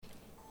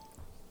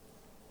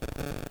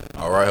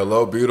All right,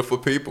 hello, beautiful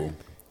people.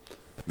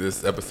 This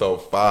is episode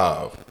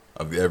 5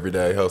 of the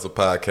Everyday Hustle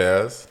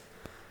Podcast.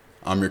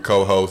 I'm your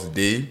co-host,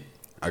 D.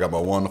 I got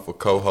my wonderful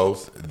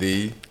co-host,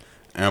 the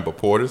Amber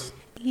Portis.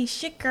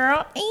 It's your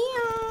girl,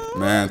 Am.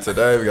 Man,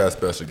 today we got a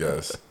special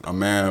guest. A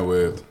man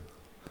with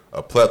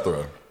a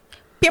plethora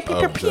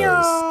of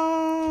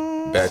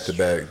just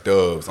back-to-back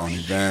dubs on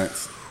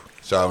events.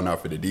 Shouting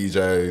out for the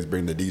DJs,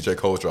 bring the DJ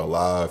culture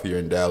alive here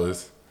in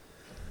Dallas.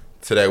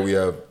 Today we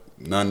have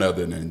none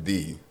other than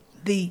the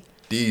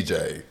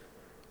DJ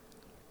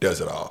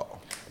does it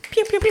all.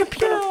 Pew, pew, pew,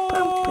 pew.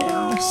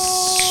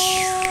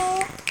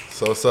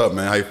 So what's up,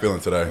 man? How you feeling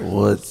today?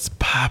 What's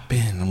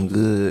poppin'? I'm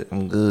good.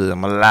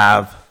 I'm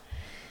alive.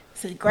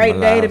 It's a great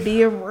day to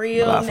be a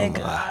real I'm nigga.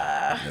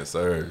 Yes,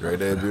 sir. Great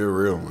day to be a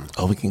real one.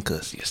 Oh, we can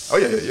cuss, yes. Oh,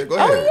 yeah. Go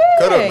ahead. yeah,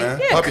 Cut up, man.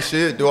 yeah. Pop your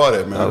shit. Do all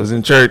that, man. I was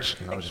in church.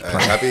 I was just Hey,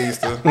 playing. happy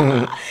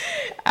Easter.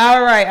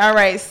 All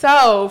right.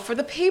 So, for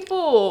the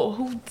people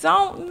who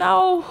don't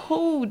know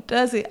who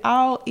Does It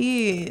All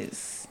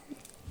is,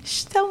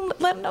 just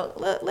let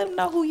them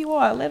know who you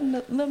are. Let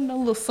them know a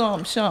little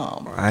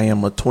something. I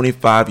am a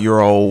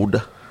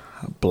 25-year-old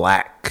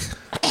black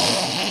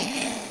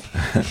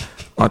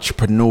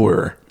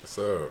entrepreneur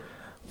So,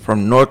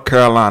 from North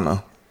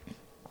Carolina.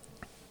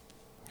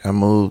 I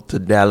moved to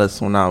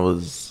Dallas when I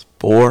was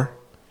 4.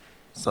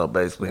 So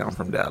basically, I'm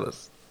from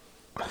Dallas.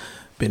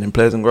 Been in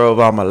Pleasant Grove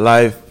all my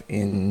life.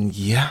 And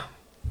yeah,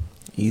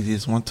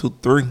 easiest 1, 2,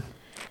 3.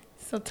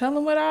 So tell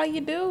them what all you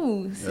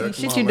do. Yeah,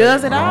 Shit, come you on,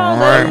 does man. it all. All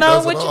Let them right. know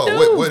does what it you all?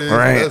 do. What is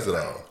Right. does it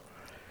all?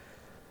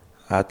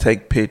 I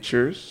take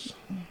pictures.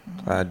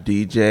 I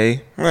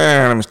DJ.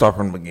 Let me start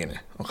from the beginning.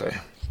 Okay.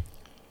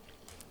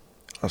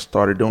 I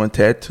started doing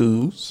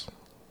tattoos.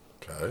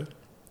 Okay.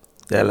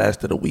 That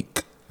lasted a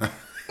week.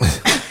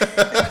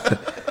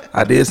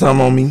 I did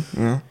some on me.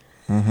 Yeah.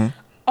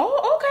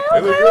 Oh,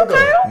 They look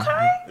good,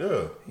 okay.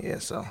 Yeah. Yeah,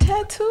 so.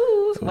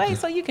 Tattoos. Wait,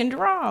 so you can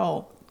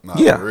draw. Nah,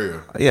 Yeah. for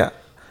real. Yeah.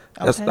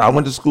 That's, Okay. I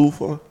went to school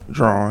for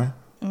drawing.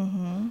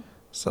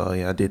 So,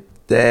 yeah, I did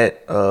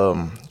that.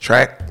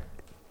 Track.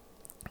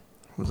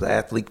 Was an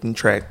athlete in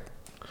track.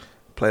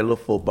 Played a little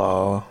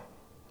football.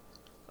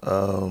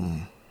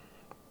 And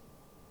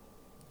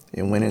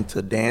went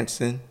into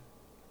dancing,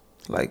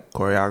 like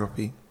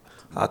choreography.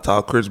 I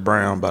taught Chris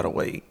Brown, by the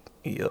way.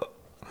 Yep.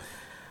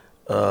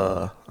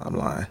 I'm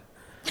lying.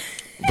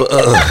 But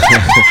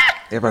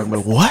everybody be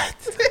like, what?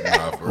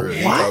 Nah, for real.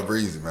 You talk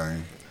breezy,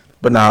 man.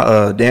 But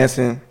now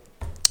dancing,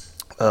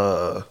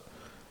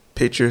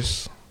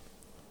 pictures,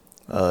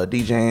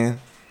 DJing.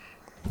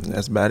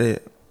 That's about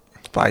it.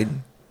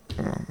 Fighting.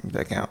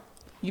 That count.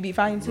 You be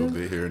fighting too? Little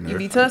bit here and You there.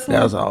 be tussling?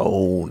 That was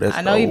old.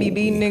 I know you be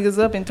beating niggas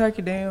up in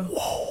Turkey Down.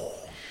 Whoa.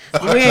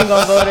 We ain't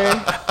gonna go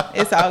there.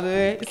 It's all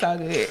good.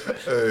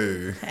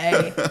 Hey.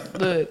 Hey,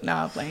 look,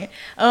 nah, I'm playing.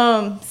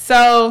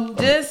 So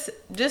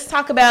just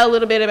talk about a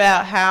little bit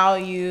about how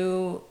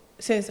you,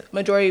 since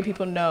majority of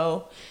people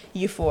know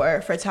you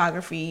for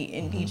photography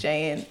and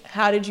DJing,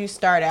 how did you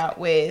start out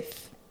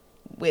with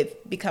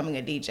becoming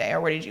a DJ,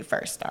 or where did you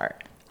first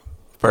start?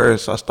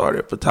 First, I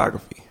started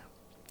photography.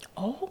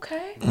 Oh,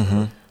 okay.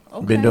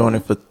 Okay. Been doing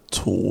it for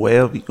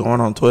going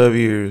on 12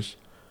 years.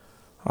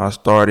 I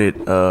started,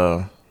 it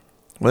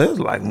was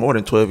like more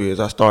than 12 years.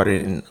 I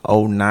started in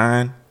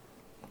 2009,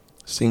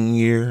 senior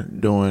year,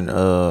 doing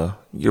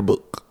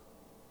yearbook.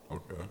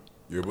 Okay.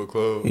 Yearbook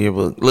club?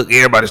 Yearbook. Look,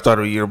 everybody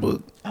started a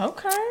yearbook.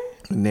 Okay.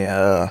 And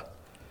then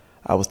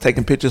I was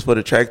taking pictures for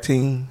the track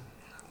team,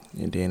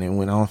 and then it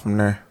went on from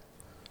there.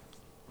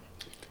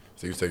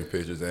 So you was taking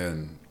pictures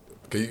and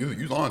you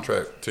was on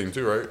track team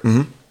too, right?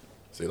 Mm-hmm.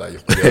 So like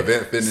the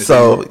event fitness.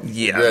 So, team,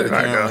 yeah, you had the there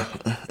I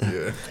camera.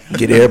 Yeah.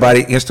 Get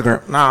everybody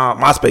Instagram. Nah,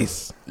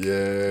 MySpace.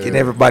 Yeah. Get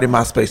everybody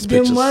MySpace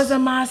pictures. Them was a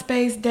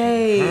MySpace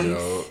days. You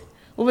know,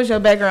 What was your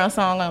background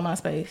song on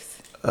MySpace?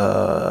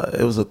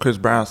 It was a Chris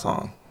Brown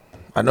song.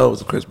 I know it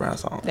was a Chris Brown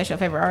song. That's your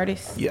favorite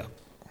artist? Yeah.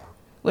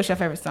 What's your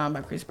favorite song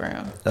by Chris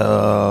Brown?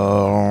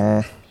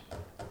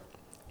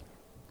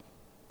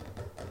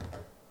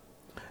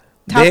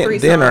 Top three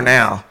Then or songs.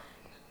 now?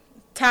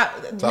 Top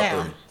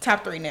now. three.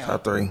 Top 3 now.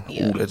 Top 3.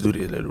 Yeah. Ooh, let's do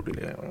this.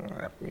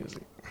 Rap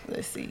music.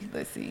 Let's see.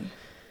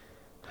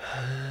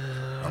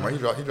 I mean, he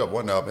dropped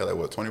one album, had like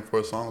what,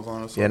 24 songs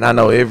on it or something? Yeah, and I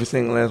know every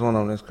single last one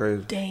of them. That's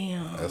crazy.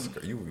 Damn. That's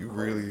you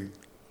really.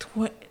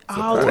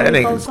 All That 24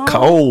 nigga's songs?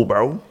 cold,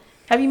 bro.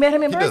 Have you met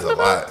him in He does person a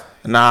before? lot.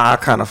 Nah, I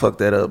kind of fucked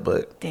that up,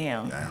 but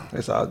Damn.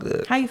 it's all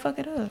good. How you fuck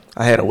it up?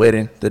 I had a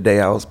wedding the day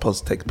I was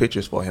supposed to take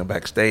pictures for him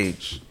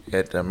backstage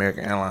at the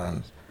American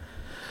Airlines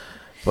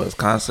for his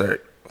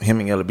concert. Him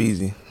and Yella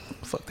Beezy.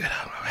 Fuck that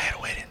up. I had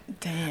a wedding.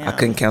 Damn. I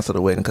couldn't cancel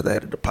the wedding because I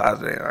had a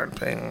deposit and I already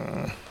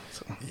paid.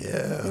 So,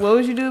 Yeah. What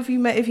would you do if you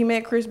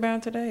met Chris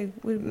Brown today?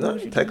 What no,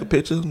 would you take do? a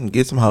picture and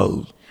get some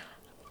hoes.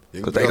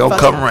 Because they go. gonna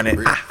come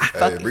running.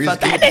 Hey, Breezy fuck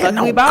keep- that.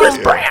 Fuck we ball. Chris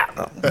Brown.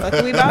 Fuck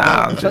we ball.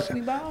 Nah, I'm Fuck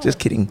we ball. just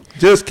kidding.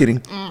 Just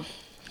kidding.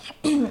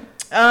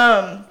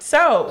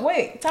 So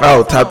wait.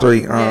 Top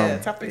 3. Yeah,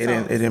 top 3 it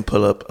songs. didn't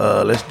pull up.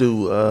 Let's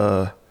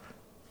do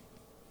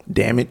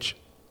Damage.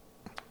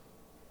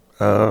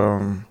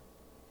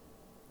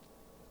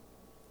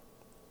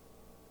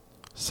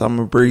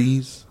 Summer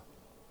Breeze.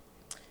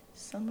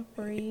 Summer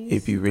Breeze.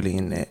 If you really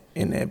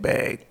in that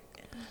bag.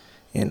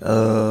 And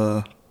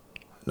No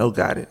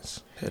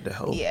Guidance had the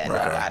whole. Yeah, No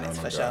Guidance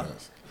for sure.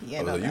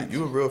 Yeah, No Guidance.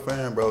 You a real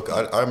fan, bro.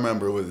 I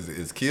remember it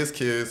was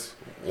Kiss,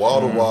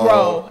 Wall to Wall.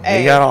 Bro,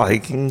 he got all he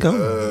can go.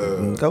 He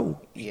can go.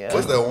 Yeah.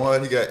 What's that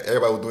one? He got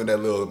everybody was doing that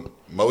little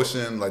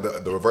motion, like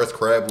the reverse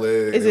crab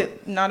leg. Is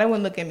it? No, that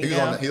wouldn't look at me.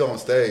 He's on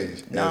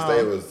stage. And the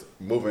stage was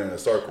moving in a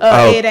circle.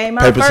 It ain't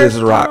my Paper, first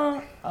Scissors, Rock.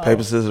 time.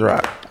 Paper, Scissors,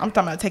 Rock. I'm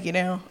talking about Take It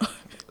Down.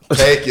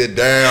 Take it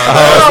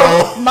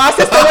down. My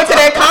sister went to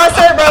that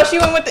concert, bro.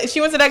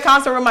 She went to that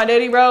concert with my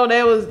daddy, bro.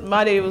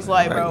 My daddy was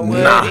like, bro,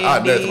 what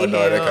I'd never my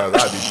daughter that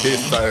concert. I'd be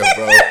pissed off,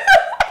 bro.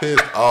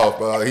 Pissed off,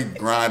 bro. He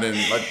grinding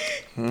like.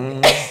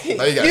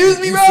 Excuse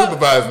me, you bro.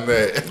 supervising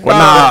that. Well,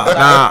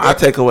 nah. I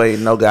take away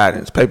No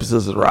Guidance. Paper,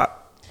 Scissors,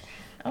 Rock.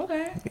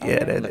 Okay.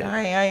 Yeah, that.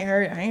 I ain't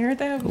heard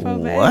that before.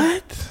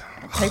 What?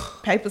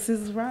 Paper,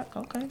 Scissors, Rock.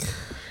 Okay.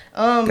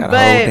 Got a whole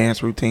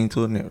dance routine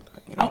to it and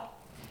everything. You know?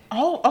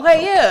 Oh,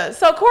 okay, yeah.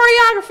 So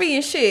choreography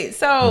and shit.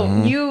 So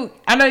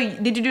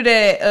did you do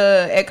that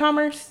at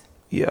Commerce?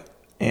 Yeah,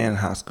 in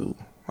high school.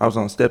 I was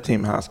on step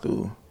team in high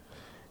school,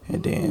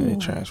 and then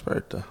it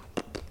transferred to.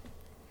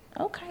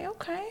 Okay.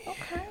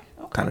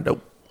 Kind of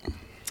dope.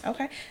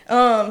 Okay.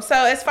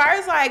 So as far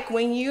as like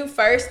when you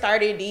first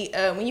started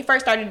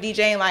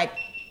DJing, like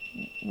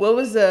what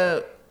was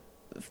the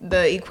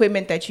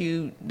equipment that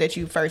you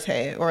first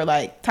had, or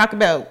like talk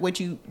about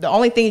the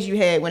only things you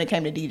had when it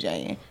came to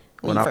DJing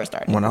when you first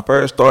started? When I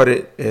first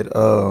started at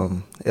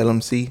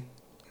LMC,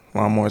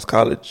 Long Morris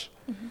College,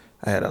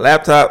 I had a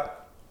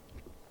laptop.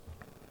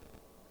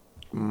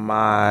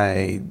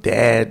 My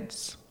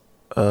dad's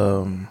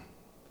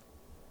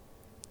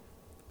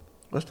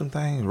what's them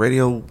things?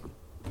 Radio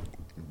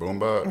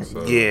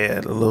boombox.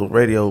 Yeah, the little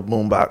radio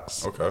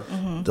boombox. Okay.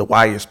 The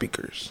wire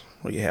speakers,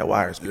 where you had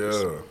wire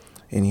speakers. Yeah.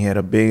 And he had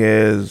a big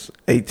ass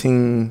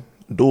 18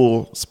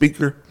 dual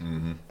speaker.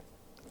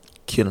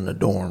 Killing the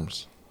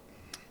dorms.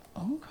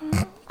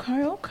 Okay.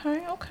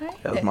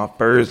 That was my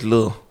first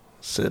little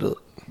setup.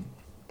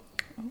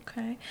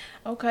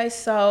 Okay.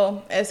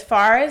 So as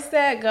far as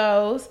that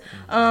goes,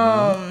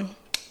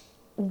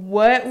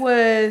 what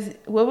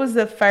was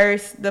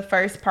the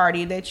first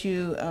party that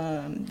you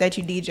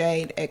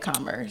DJ'd at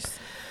Commerce?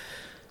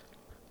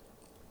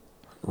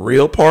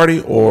 Real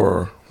party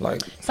or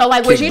like? So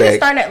like, was you just kickback?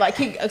 starting at like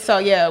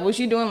was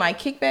you doing like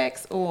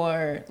kickbacks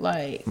or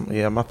like?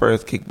 Yeah, my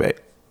first kickback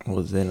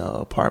was in an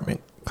apartment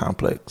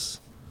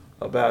complex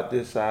about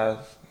this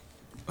size.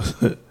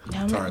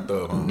 Turned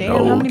up. Huh?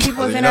 Damn, how many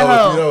people was in that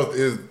hole? You know,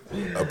 is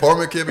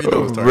apartment kid, you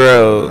know, it's turned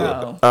Bro,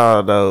 up.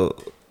 oh no.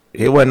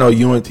 It wasn't no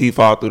UNT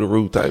fall through the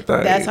roof type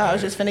thing. That's how I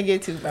was just finna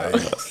get to, bro.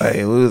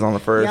 Hey, we was on the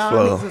first Y'all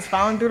floor. niggas was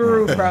falling through the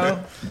roof, bro.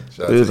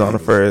 We was on the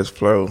first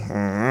floor.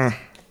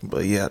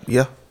 But yeah,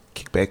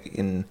 kickback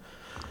in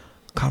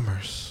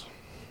Commerce.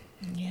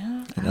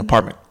 Yeah. In an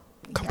apartment.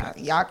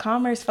 Y'all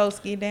Commerce folks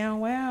get down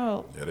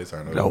well. Yeah, they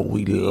turned up. No,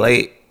 we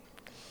late.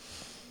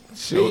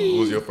 What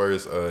was your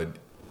first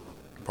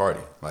party?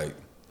 Like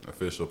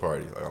official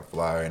party, like a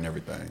flyer and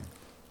everything.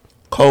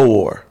 Cold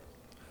War.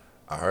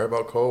 I heard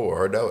about Cold War.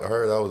 I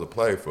heard that was a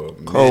play for a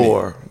minute. Cold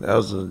War. That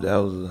was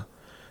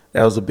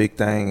a big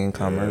thing in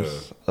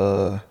Commerce.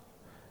 Yeah,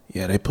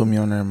 they put me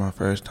on there my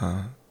first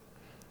time.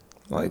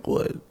 Like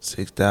what,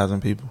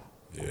 6,000 people?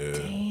 Yeah.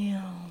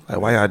 Damn. Like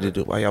why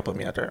y'all put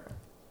me out there?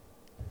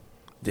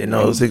 Didn't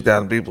know it was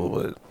 6,000 people,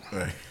 but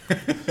You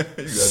gotta do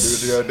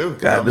what you gotta do.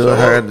 gotta do what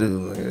I gotta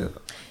do. Yeah.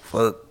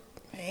 Fuck.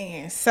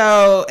 Man.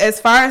 So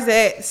as far as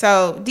that,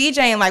 so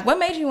DJing, like what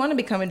made you want to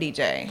become a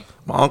DJ?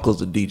 My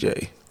uncle's a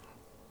DJ.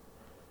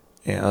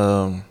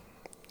 And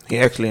he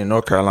actually in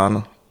North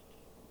Carolina.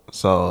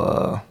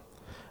 So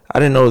I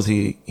didn't know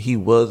he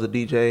was a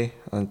DJ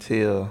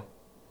until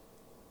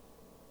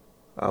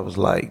I was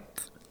like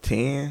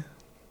 10.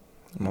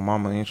 My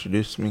mama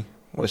introduced me.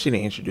 Well, she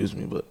didn't introduce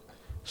me, but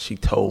she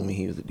told me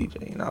he was a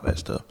DJ and all that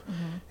stuff.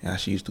 And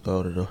she used to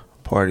go to the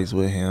parties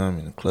with him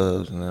and the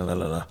clubs and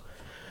la.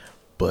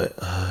 But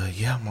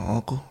yeah, my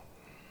uncle.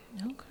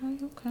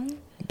 Okay.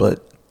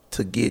 But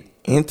to get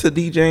into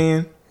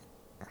DJing,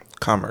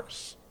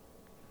 Commerce.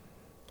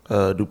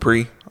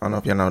 Dupree. I don't know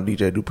if y'all know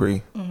DJ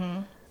Dupree.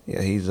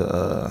 Yeah, he's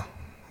a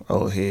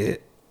old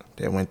head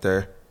that went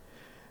there.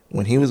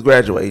 When he was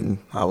graduating,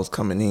 I was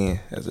coming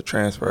in as a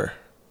transfer,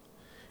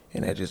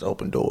 and that just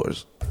opened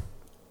doors.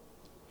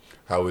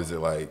 How is it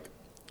like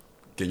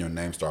getting your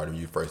name started when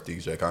you first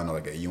DJ? Kind of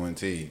like at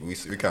UNT, we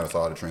kind of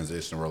saw the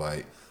transition where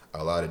like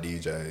a lot of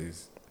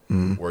DJs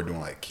were doing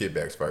like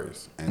kickbacks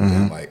first, and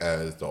then like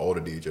as the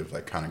older DJs was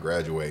like kind of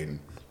graduating,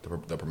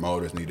 the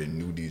promoters needed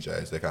new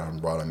DJs. They kind of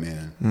brought them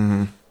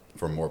in.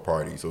 For more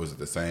parties. So is it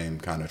the same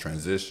kind of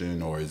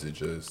transition, or is it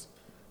just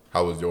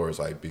how was yours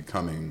like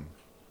becoming,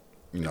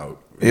 it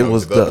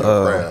was developing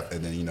your craft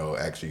and then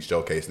actually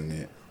showcasing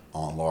it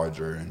on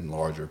larger and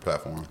larger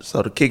platforms?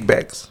 So the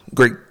kickbacks,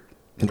 Greek,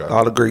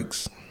 all the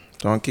Greeks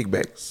doing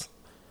kickbacks.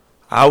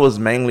 I was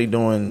mainly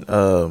doing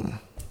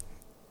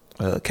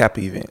Kappa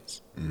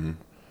events,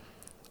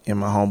 and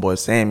my homeboy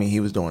Sammy, he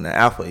was doing the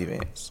Alpha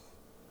events.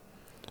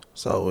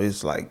 So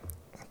it's like,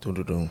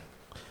 doo-doo-doo.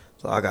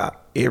 So I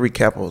got every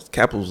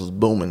Capitals was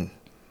booming.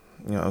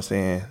 You know what I'm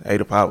saying? 8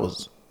 to 5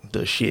 was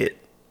the shit.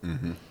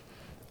 Mm-hmm.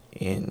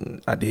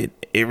 And I did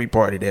every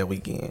party that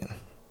weekend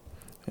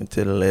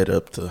until it led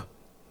up to the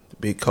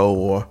big Cold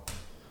War.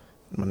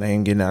 My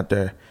name getting out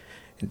there.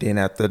 And then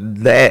after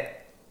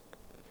that,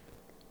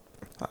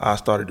 I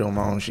started doing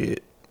my own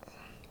shit.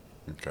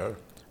 Okay.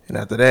 And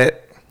after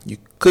that, you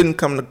couldn't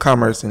come to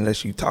Commerce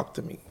unless you talked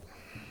to me.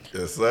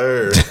 Yes,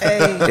 sir.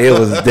 Hey, It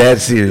was that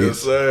serious.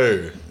 Yes,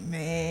 sir.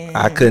 man.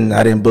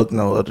 I didn't book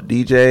no other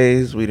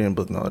DJs. We didn't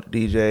book no other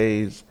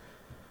DJs.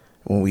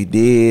 When we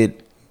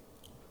did,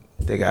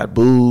 they got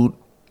booed.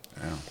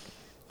 Damn.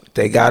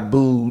 They got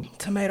booed.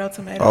 Tomato.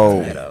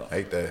 Oh. Tomato.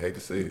 Hate to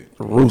see it.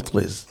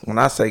 Ruthless. When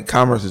I say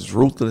Commerce is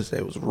ruthless,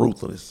 it was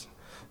ruthless.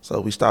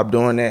 So we stopped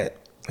doing that.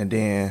 And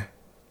then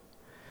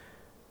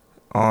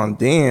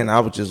I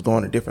was just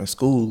going to different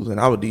schools, and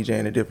I was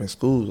DJing at different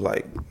schools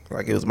like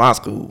it was my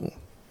school.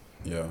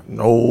 Yeah.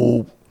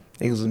 No,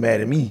 niggas was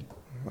mad at me.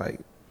 Like,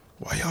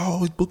 why y'all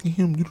always booking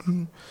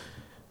him?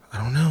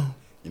 I don't know.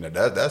 You know,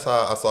 that's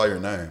how I saw your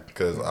name,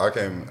 because I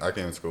came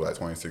to school like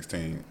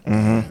 2016.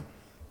 Mm-hmm.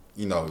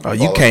 You know.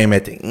 You came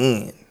at the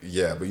end.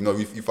 Yeah, but you know,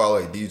 you follow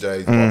like DJs,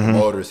 you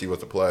promoters, see what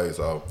to play.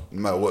 So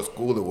no matter what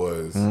school it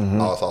was,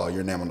 I saw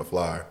your name on the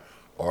flyer.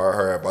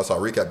 Or if I saw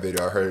a recap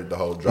video, I heard the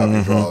whole drop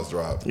your draws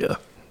drop. Yeah.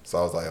 So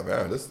I was like,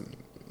 this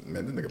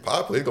nigga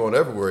popular. He's going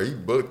everywhere. He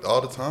booked all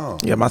the time.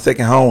 Yeah, my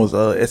second home was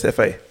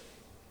SFA.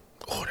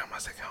 Oh, that's my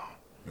second home.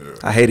 Yeah.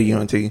 I hated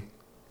UNT.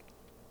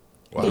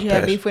 Wow. Did you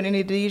have beef with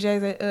any of the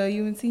DJs at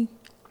UNT?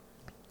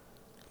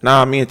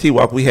 Nah, me and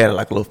T-Walk, we had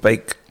like a little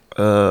fake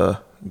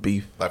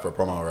beef. Like for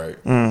promo, right?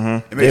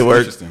 Mm-hmm. It makes it worked.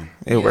 interesting.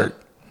 It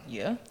worked.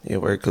 Yeah.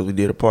 It worked because we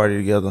did a party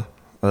together.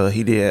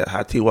 He did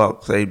Hot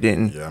T-Walk, Save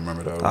Denton. Yeah, I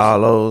remember those. All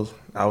those.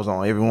 I was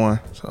on everyone.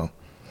 So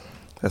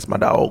that's my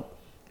dog.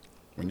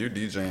 When you're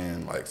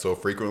DJing like so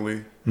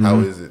frequently, how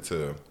is it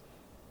to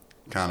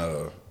kind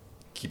of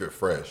keep it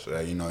fresh?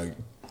 You know,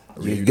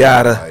 you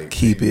gotta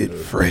keep it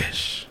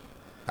fresh.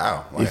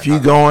 How? If you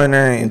go in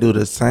there and do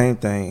the same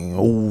thing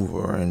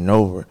over and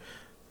over,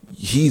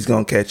 he's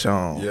gonna catch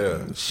on.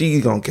 Yeah.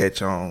 She's gonna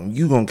catch on.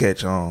 You gonna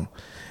catch on,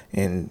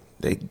 and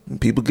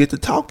people get to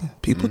talking.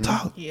 People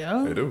talk.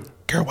 Yeah. They do.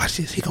 Girl, watch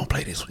this. He gonna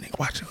play this one. Nigga,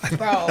 watch it.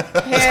 Bro,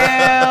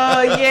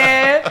 hell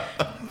yeah.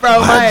 Bro,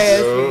 my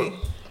ass.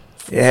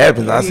 It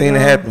happens. I seen it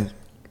happen.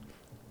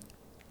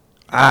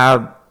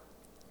 I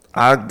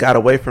got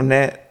away from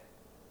that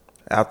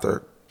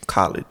after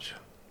college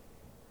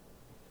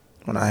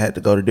when I had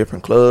to go to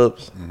different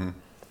clubs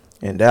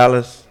in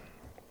Dallas.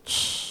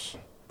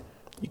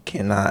 You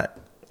cannot.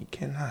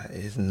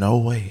 There's no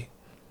way.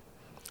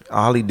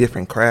 All these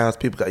different crowds.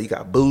 You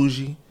got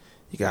bougie,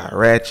 you got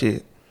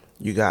ratchet,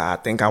 you got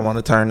I think I want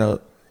to turn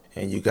up,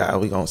 and you got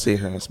we gonna sit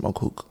here and smoke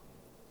hookah.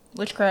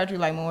 Which crowd you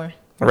like more?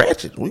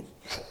 Ratchet.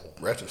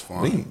 Ratchet's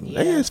fun.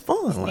 It's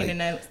fun. Like,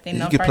 standing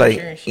you on could furniture play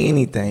and shit.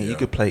 anything. Yeah. You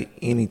could play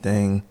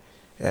anything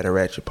at a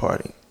ratchet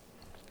party.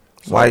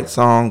 White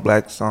song,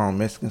 black song,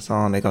 Mexican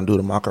song. They gonna do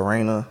the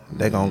Macarena.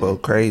 They gonna go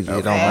crazy.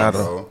 It don't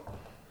matter.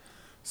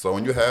 So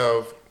when you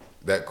have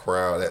that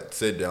crowd, that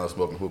sit down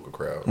smoking hookah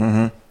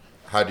crowd,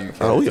 how do you?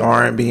 We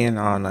R&B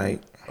all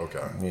night.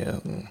 Okay. Yeah.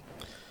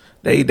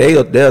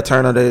 They'll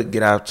turn up. They'll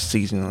get out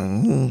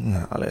season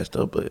all that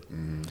stuff, but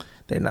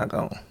they're not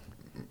gonna.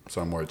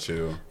 Some more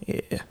chill.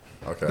 Yeah.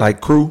 Okay. Like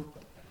Crew.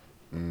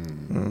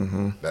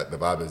 That the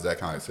vibe is that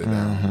kind of sit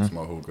down,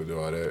 smoke hookah, do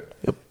all that.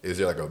 Yep. Is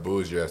there like a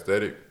bougie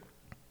aesthetic?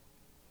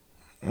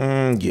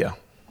 Yeah.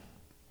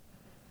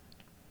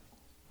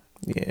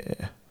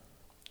 Yeah.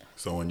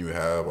 So when you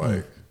have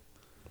like,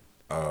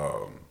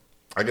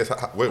 I guess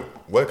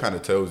what kind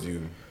of tells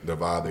you the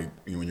vibe that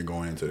when you're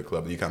going into the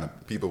club? You kind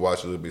of people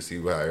watch a little bit,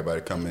 see how everybody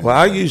come in. Well,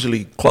 I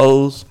usually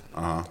close.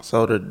 Uh-huh.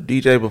 So the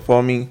DJ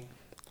before me,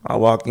 I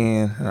walk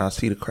in and I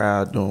see the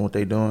crowd doing what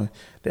they doing.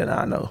 Then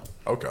I know.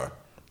 Okay.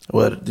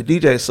 Well, the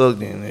DJ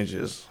sucked in. It's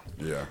just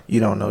you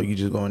don't know. You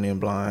just going in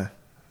blind.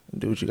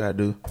 Do what you gotta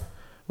do.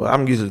 Well,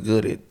 I'm usually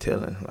good at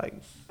telling like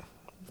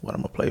what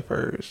I'm gonna play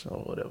first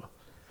or whatever.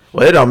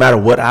 Well, it don't matter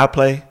what I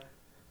play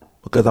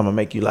because I'm gonna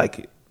make you like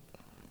it.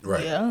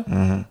 Right.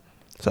 Yeah.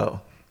 So,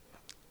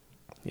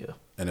 yeah.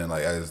 And then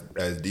like as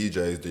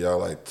DJs, do y'all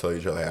like tell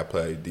each other, hey, I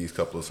played these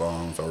couple of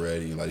songs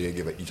already? Like you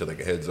give each other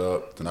like a heads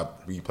up to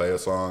not replay a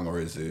song, or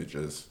is it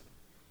just?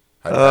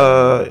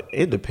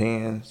 It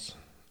depends.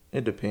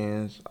 It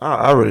depends.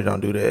 I really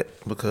don't do that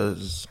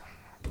because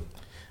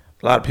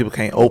a lot of people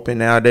can't open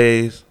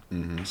nowadays.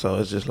 So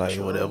it's just like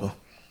whatever.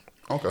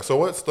 Okay, so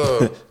what's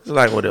the? It's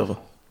like whatever.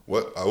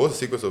 What's the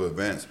sequence of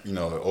events? You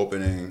know, the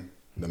opening,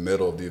 the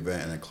middle of the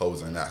event, and then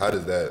closing. Now, how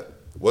does that?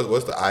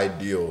 What's the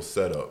ideal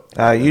setup?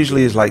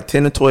 Usually it's like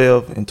 10 to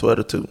 12 and 12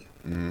 to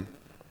 2.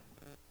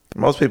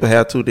 Most people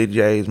have 2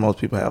 DJs. Most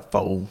people have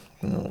 4.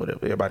 Whatever.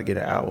 Everybody get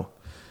an hour.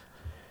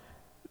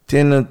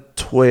 10 to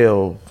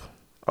 12,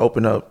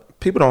 open up.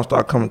 People don't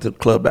start coming to the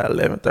club at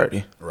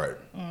 11:30. Right.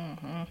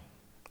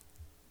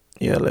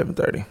 Yeah,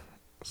 11:30.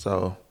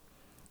 So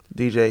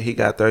DJ, he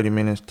got 30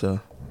 minutes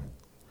to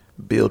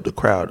build the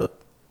crowd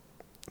up,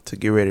 to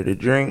get ready to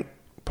drink,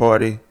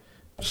 party,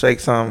 shake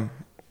something,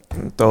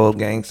 throw a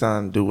gang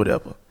sign, do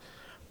whatever.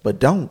 But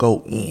don't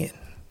go in.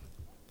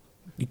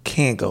 You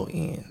can't go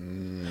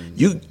in.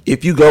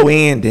 If you go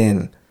in,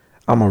 then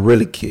I'm going to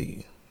really kill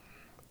you.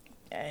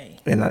 Hey.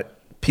 And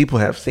people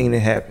have seen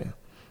it happen.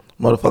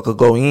 Motherfucker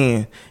go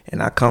in,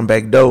 and I come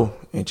back door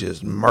and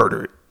just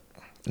murder it.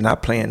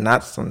 Not playing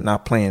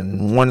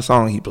one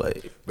song he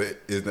played. But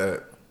isn't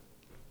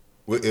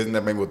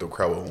that maybe what the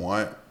crowd would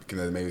want?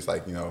 Because maybe it's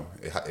like, you know,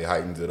 it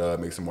heightens it up,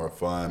 makes it more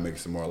fun,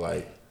 makes it more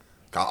like,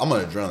 I'm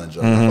an adrenaline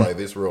junkie. Mm-hmm. Like,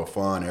 this real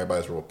fun,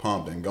 everybody's real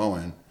pumped and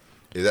going.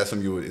 Is that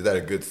is that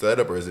a good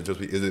setup, or is it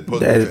supposed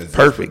that to is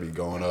perfect. Be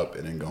going up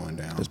and then going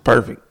down? It's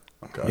perfect.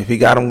 Okay. If he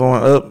got them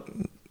going up,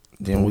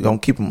 then we're going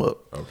to keep them up.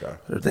 Okay.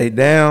 If they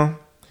down,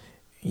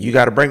 you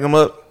got to bring them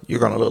up, you're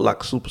going to look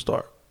like a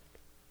superstar.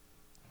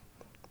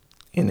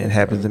 And it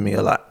happens to me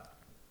a lot.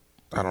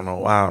 I don't know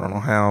why, I don't know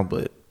how,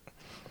 but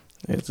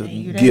it's a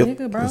gift.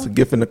 Nigga, it's a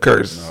gift and a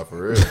curse. No,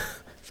 for real.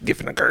 It's a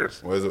gift and a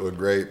curse. Was it with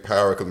great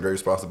power comes great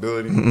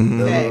responsibility?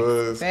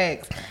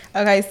 Thanks.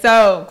 Okay,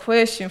 so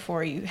question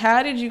for you.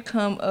 How did you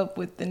come up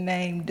with the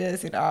name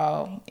Does It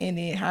All? And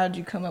then how did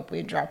you come up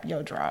with Drop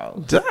Your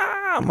Draws?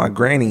 My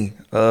granny,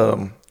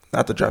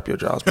 not the Drop Your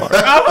Draws part.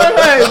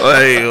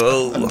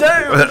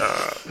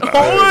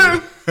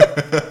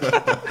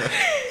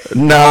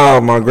 No,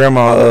 my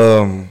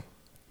grandma,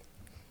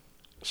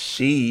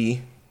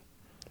 she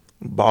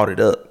bought it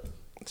up.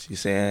 She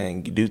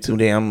saying, you do too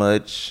damn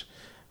much.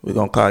 We're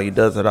going to call you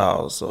Does It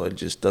All. So it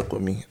just stuck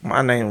with me.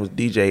 My name was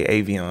DJ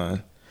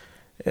Avion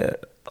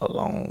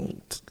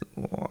along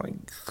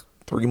like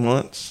 3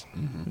 months.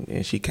 Mm-hmm.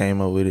 And she came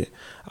up with it.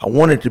 I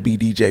wanted to be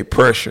DJ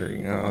Pressure,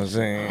 you know what I'm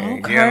saying?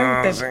 Okay, you know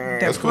what I'm saying?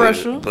 That's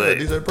pressure.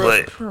 DJ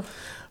Pressure.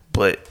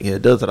 But yeah,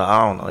 Does It All,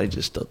 I don't know. It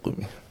just stuck with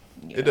me.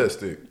 Yeah. It does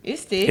stick. It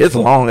sticks. It's a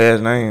long ass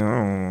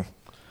name.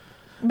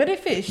 But it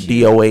fits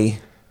you. DOA.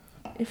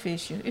 It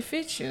fits you. It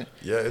fits you.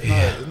 Yeah,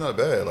 it's not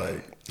bad.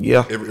 Like,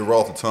 yeah, it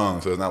rolls the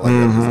tongue, so it's not like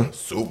it's a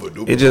super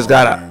duper. It just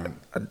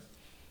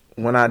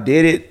when I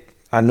did it,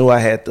 I knew I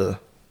had to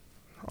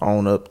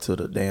own up to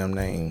the damn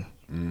name.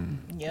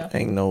 Yeah.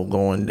 Ain't no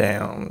going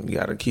down. You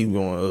gotta keep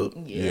going up.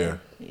 Yeah.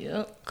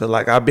 Cause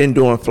like I've been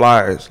doing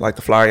flyers, like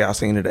the flyer y'all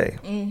seen today.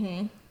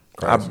 Mm-hmm.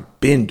 I've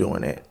been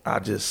doing that. I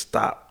just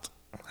stopped.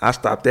 I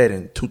stopped that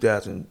in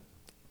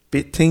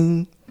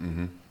 2015.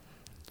 Mm-hmm.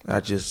 I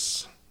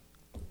just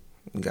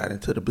got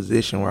into the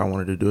position where I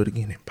wanted to do it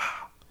again, and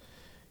pow,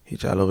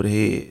 hit y'all over the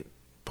head.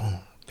 Boom.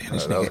 Damn,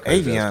 this nigga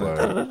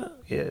Avion.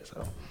 Yeah,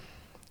 so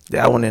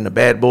that one and the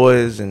Bad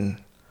Boys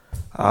and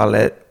all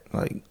that,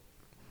 like,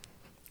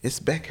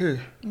 it's back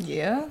here.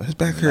 Yeah. It's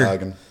back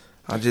here.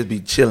 I'll just be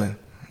chilling.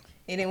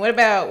 And then what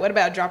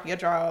about Drop Your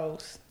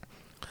Draws?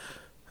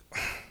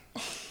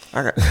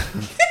 I got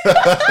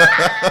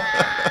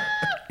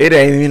it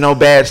ain't even no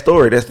bad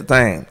story. That's the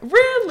thing.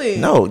 Really?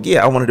 No.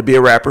 Yeah, I wanted to be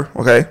a rapper.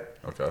 Okay.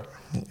 Okay.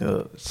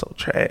 So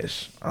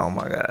trash. Oh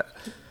my god,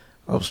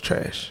 I was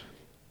trash.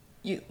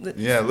 Yeah,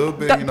 a little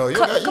bit. You know,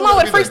 come on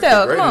with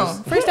freestyle. Come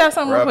on, freestyle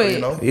something real quick. You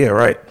know? Yeah,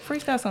 right.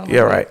 Freestyle something.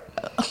 Yeah, right.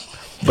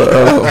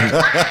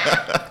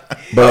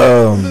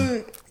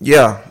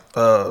 Yeah.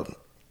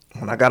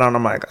 When I got on the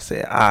mic, I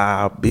said,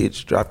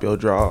 bitch, drop your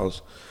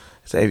draws.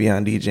 It's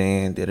Avion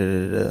DJing. Da da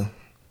da da.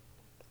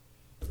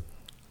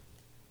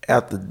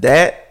 After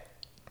that,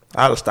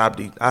 I stopped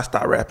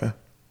rapping.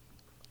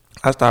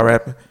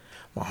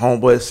 My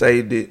homeboy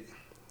saved it,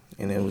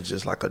 and it was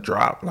just like a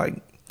drop.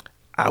 Like,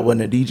 I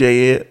wasn't a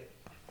DJ yet.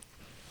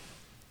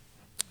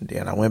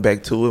 Then I went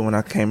back to it when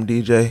I came to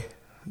DJ,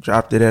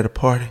 dropped it at a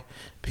party.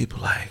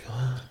 People like,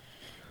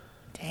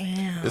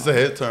 damn. It's a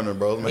head turner,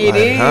 bro. It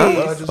is.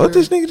 Huh? What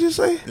this nigga just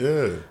say?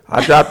 Yeah.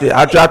 I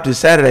dropped it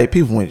Saturday.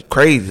 People went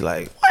crazy.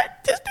 Like, what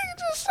this nigga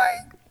just say?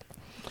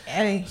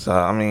 Hey. So,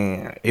 I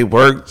mean, it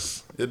works.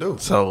 It do.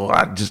 So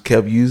I just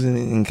kept using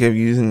it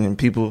and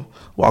people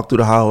walk through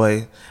the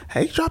hallway.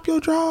 Hey, drop your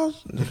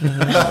drawers.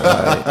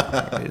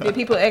 Did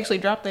people actually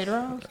drop their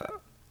drawers?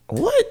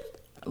 What?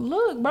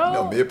 Look, bro.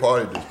 No, mid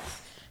party.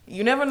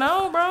 You never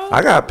know, bro.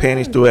 I got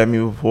panties threw at me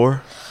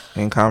before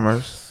in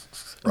commerce.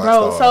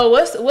 Bro, so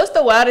what's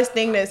the wildest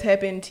thing that's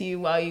happened to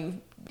you while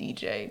you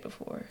DJ'd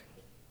before?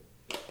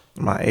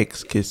 My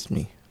ex kissed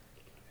me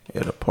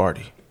at a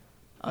party.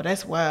 Oh,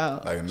 that's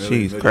wild. Like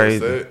she's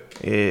crazy.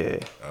 Yeah.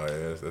 Oh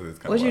yeah, that's kind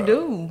of What'd you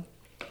do?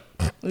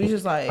 You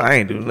just like, I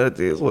ain't do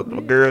nothing. It's what my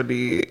girl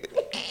did.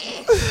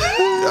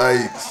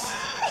 Yikes.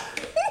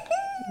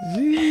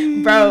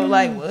 Bro,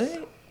 like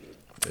what?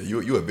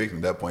 You a victim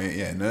at that point.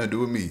 Yeah, nothing to do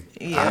with me.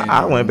 Yeah.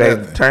 I went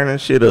back to turning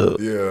shit up.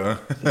 Yeah.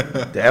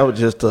 That was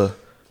just a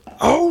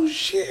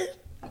shit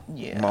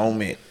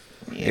moment.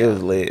 Yeah. It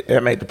was lit.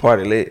 That made the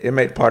party lit. It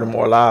made the party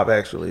more live,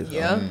 actually. So.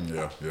 Yeah.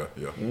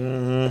 Yeah.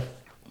 Mm-hmm.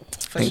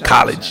 In sure,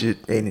 college,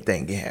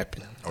 anything can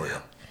happen. Oh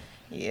yeah.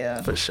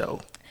 Yeah. For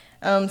sure.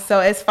 So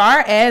as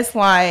far as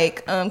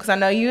like, cause I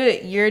know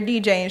you're a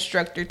DJ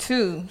instructor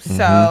too.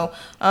 So,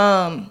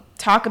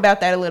 talk about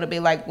that a little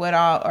bit, like what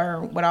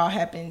all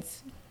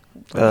happens.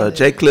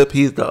 Jay Clip,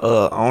 he's the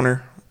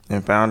owner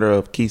and founder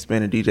of Key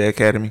Spin and DJ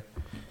Academy.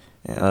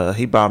 And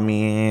he brought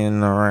me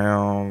in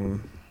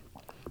around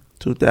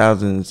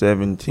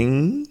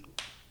 2017.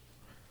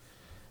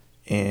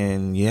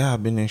 And yeah,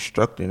 I've been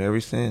instructing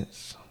ever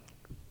since.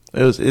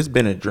 It's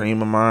been a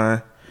dream of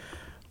mine,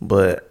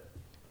 but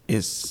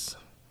it's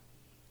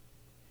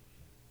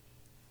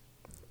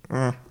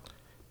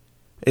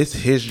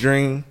his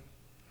dream.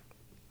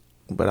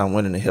 But I'm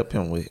wanting to help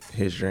him with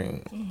his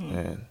dream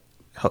and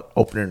help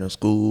opening a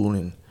school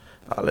and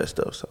all that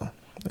stuff. So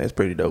that's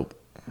pretty dope.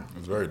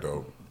 It's very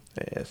dope.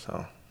 Yeah,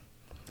 so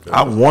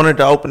I wanted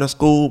to open a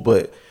school,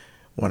 but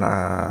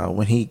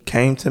when he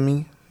came to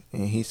me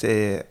and he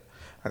said,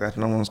 I got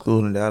the number one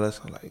school in Dallas,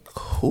 I'm like,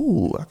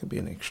 cool, I could be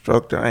an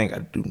instructor. I ain't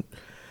got to do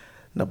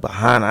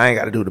I ain't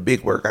got to do the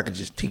big work. I could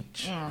just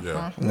teach. Yeah.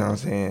 You know what I'm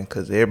saying?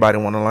 Because everybody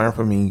want to learn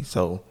from me.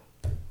 So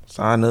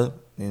sign up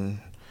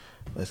and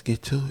let's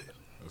get to it.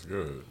 That's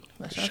good.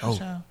 For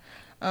sure.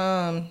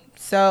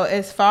 So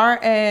as far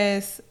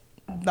as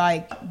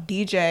like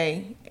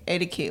DJ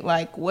etiquette,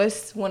 like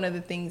what's one of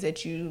the things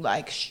that you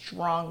like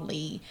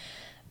strongly,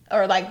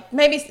 or like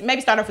maybe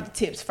start off with the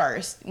tips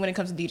first when it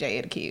comes to DJ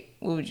etiquette?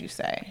 What would you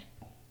say?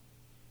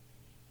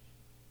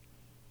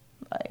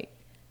 Like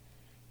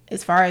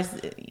as far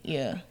as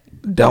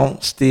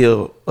don't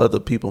steal other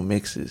people's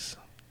mixes.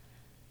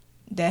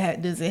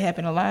 Does it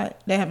happen a lot?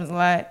 That happens a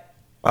lot.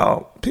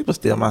 Oh, people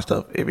steal my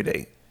stuff every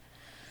day.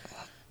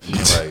 You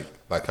mean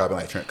like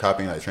copying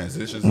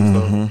transitions and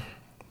stuff?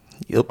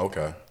 Yep.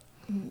 Okay.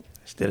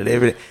 Steal it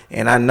every day.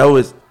 And I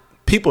know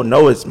people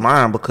know it's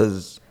mine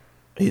because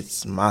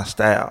it's my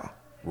style.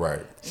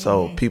 Right.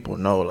 So people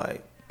know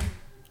like,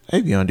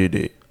 hey, Beyond did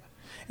it.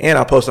 And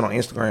I posted on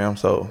Instagram,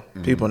 so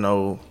people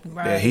know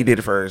that he did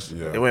it first.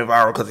 Yeah. It went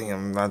viral because of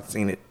him. I've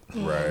seen it.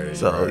 Right.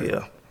 So,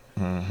 right.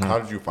 yeah. How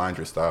did you find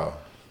your style?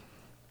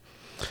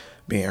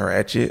 Being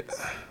ratchet.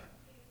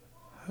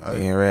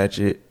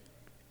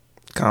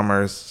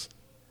 Commerce.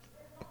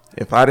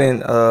 If I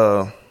didn't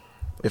go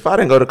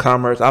to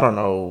Commerce, I don't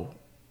know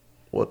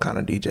what kind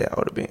of DJ I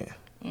would have been.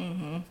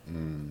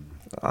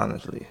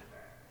 Honestly.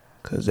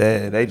 Because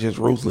they just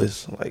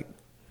ruthless. Like,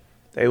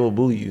 they will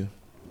boo you.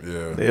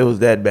 Yeah. It was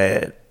that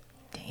bad.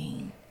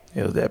 Dang.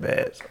 It was that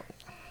bad. So.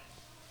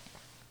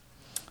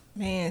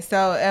 Man,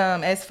 so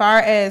as far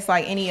as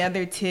like any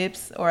other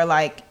tips or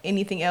like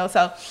anything else,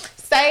 so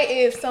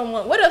say if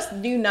someone, what else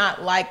do you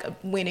not like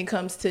when it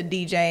comes to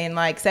DJing?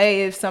 Like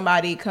say if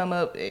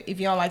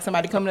you don't like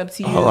somebody coming up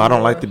to you. Oh, I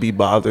don't like to be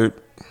bothered.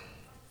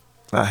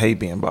 I hate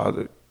being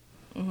bothered.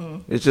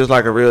 It's just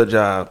like a real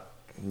job.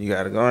 You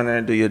got to go in there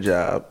and do your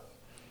job.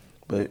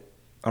 But,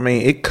 I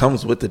mean, it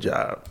comes with the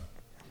job.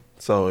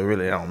 So it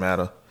really don't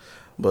matter.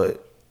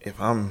 But if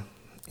I'm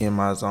in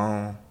my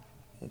zone,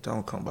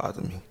 don't come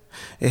bother me.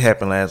 It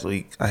happened last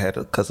week. I had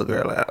to cuss a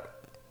girl out.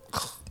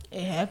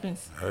 It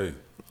happens. Hey, It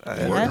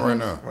working happens. right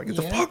now. Like, get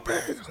the fuck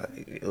back.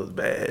 Like, it was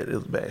bad.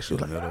 She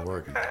was like, Another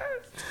working.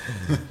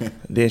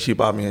 Then she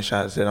bought me a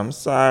shot and said, I'm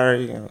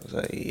sorry. And I was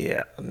like,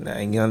 yeah, now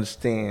you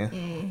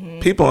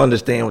understand. People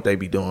understand what they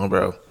be doing,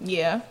 bro.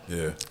 Yeah.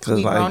 Yeah. Cause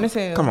We grown like, as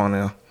hell. come on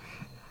now.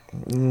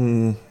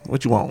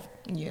 What you want?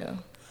 Yeah.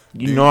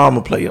 You know I'm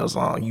gonna play your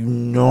song. You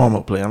know I'm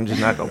gonna play. I'm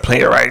just not gonna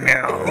play it right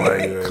now.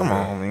 Like, come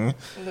on, man.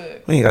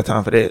 Look. We ain't got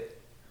time for that.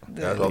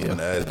 That's what I was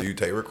gonna ask. Do you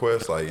take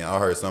requests? Like, I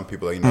heard some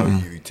people, like,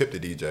 you tip the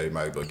DJ, you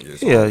might book your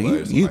song. Yeah,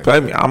 you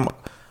play me. I'm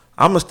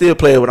gonna still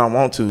play it when I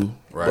want to.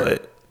 Right.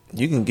 But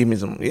you can give me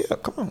some. Yeah,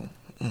 come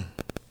on.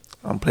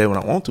 I'm play when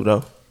I want to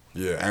though.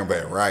 Yeah, ain't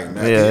bad right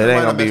now. Yeah, it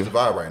ain't gonna be be the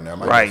vibe right now.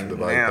 Might right match the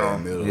vibe now.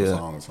 in the middle of the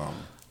song or something.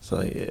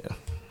 So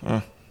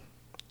yeah.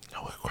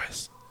 No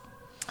requests.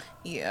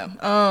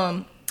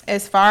 Yeah.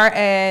 As far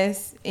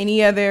as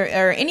any other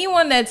or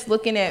anyone that's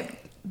looking at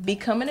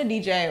becoming a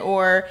DJ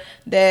or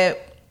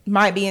that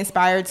might be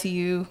inspired to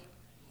you,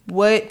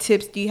 what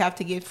tips do you have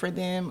to give for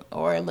them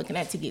or looking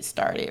at to get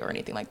started or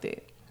anything like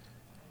that?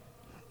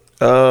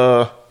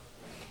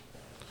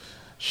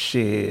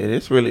 Shit,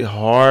 it's really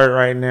hard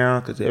right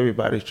now because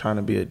everybody's trying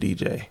to be a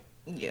DJ.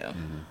 Yeah.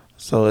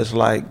 So it's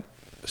like,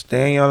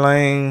 stay in your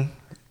lane,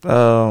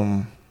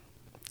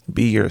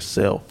 be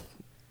yourself.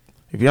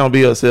 If you don't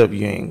be yourself,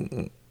 you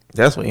ain't.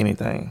 That's for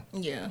anything.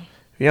 Yeah. If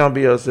you don't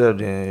be yourself,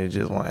 then it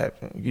just won't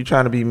happen. If you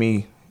trying to be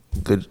me,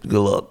 good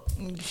luck.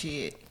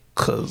 Shit.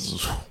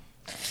 Cause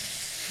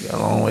you got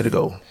a long way to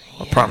go.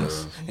 I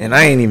promise. And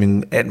I ain't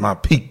even at my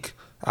peak.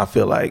 I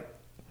feel like.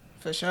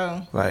 For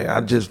sure. Like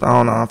I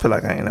don't know. I feel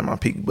like I ain't at my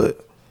peak,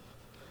 but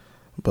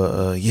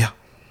yeah,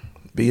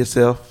 be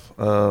yourself.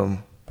 It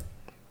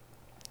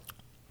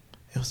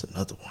was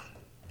another one.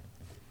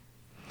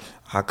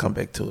 I'll come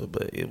back to it,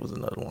 but it was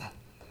another one.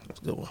 It was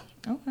a good one.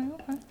 Okay.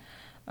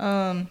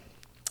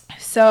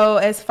 So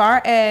as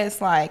far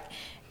as like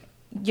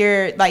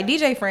your like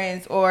DJ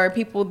friends or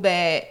people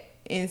that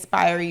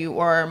inspire you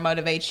or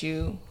motivate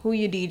you, who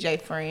your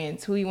DJ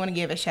friends, who you want to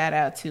give a shout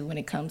out to when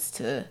it comes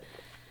to,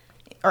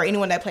 or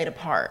anyone that played a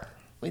part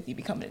with you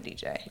becoming a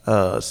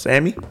DJ?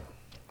 Sammy,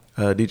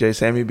 DJ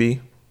Sammy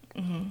B.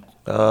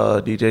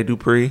 DJ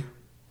Dupree,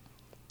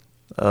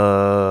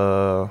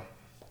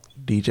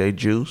 DJ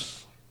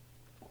Juice.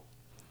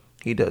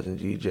 He doesn't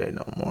DJ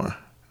no more.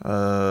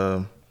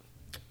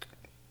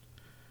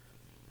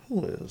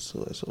 Who else?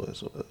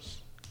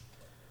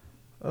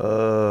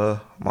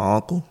 My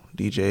uncle,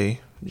 DJ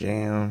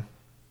Jam.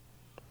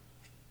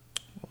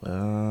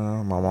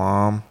 My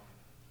mom.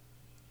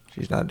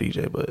 She's not a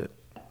DJ, but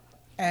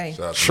Hey,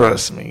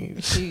 trust me,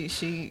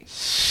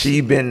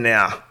 she been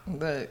there.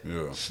 look,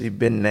 Yeah. She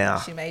been there.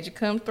 she made you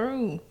come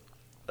through.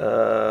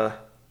 Yeah,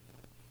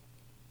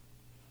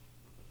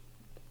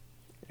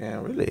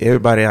 really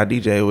everybody I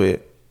DJ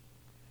with.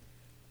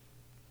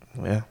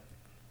 Yeah.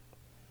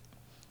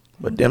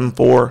 But them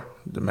four,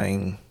 the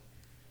main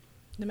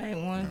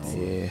ones.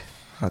 yeah,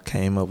 I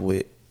came up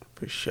with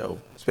for sure.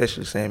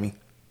 Especially Sammy.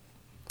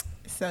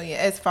 So yeah,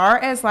 as far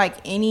as like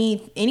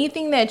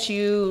anything that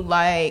you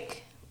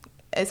like,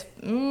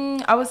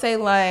 I would say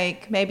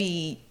like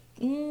maybe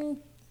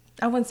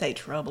I wouldn't say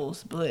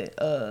troubles,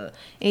 but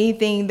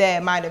anything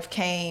that might have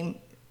came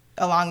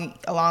along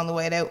the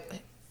way that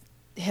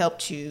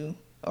helped you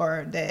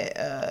or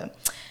that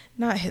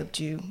not helped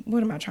you.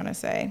 What am I trying to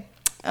say?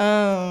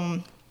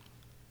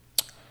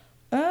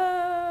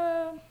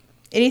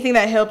 Anything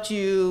that helped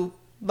you,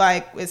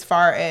 like as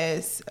far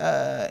as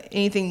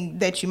anything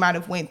that you might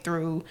have went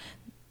through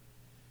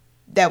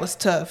that was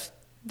tough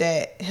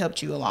that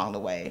helped you along the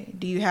way.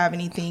 Do you have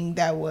anything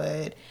that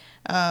would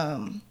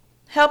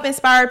help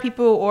inspire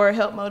people or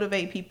help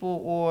motivate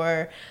people,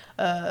 or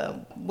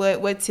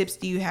what tips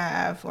do you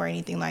have or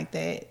anything like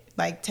that?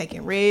 Like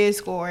taking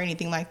risk or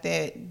anything like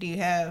that. Do you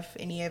have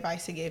any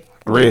advice to give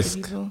Risk.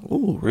 to people?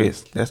 Ooh,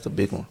 risk. That's the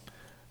big one.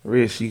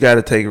 Risk. You got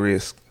to take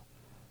risk.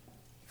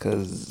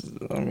 Because,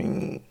 I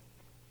mean,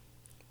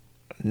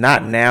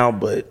 not now,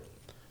 but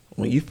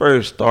when you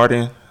first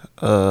starting,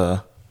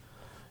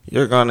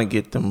 you're going to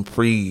get them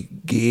free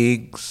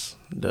gigs.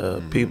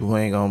 The people who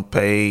ain't going to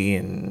pay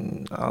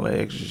and all that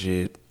extra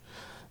shit.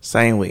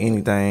 Same with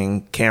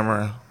anything.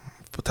 Camera,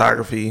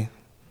 photography,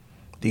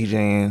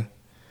 DJing.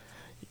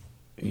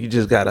 You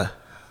just gotta,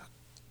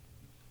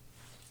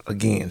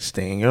 again,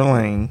 stay in your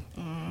lane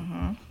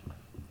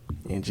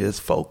and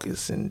just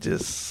focus and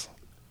just,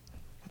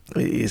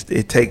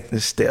 it takes the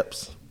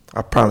steps.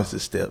 I promise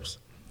it's steps.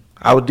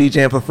 I was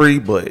DJing for free,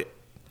 but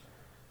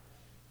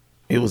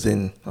it was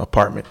in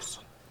apartments.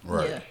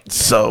 Right. Yeah.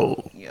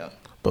 So, Yeah.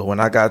 but when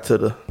I got to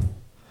the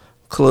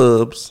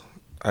clubs,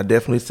 I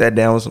definitely sat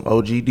down with some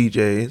OG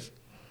DJs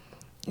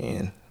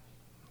and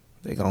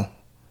they gonna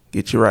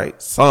get you right.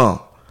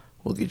 Some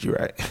will get you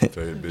right.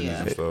 Tell your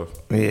business and stuff.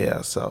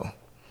 Yeah, so.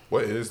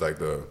 What is like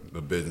the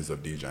business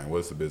of DJing?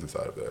 What's the business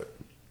side of that?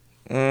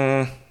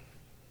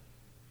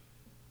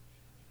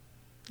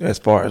 As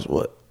far as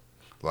what?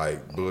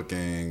 Like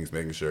bookings,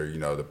 making sure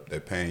they're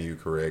paying you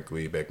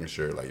correctly, making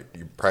sure like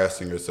you're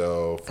pricing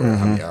yourself for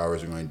how many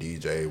hours you're going to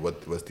DJ.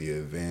 What's the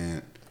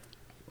event?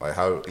 Like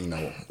how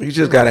You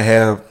just gotta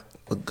have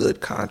a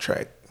good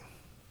contract.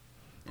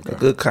 Okay. A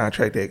good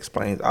contract that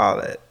explains all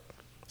that.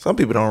 Some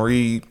people don't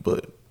read,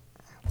 but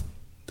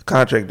the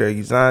contract there,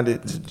 you signed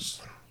it,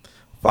 just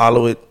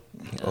follow it,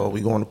 or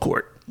we going to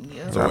court.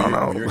 Yeah. So I don't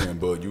know. When you're getting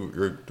booked,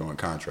 you're doing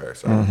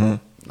contracts. So Nah,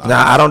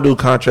 I don't do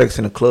contracts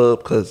in the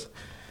club because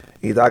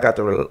either I got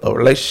a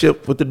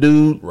relationship with the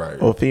dude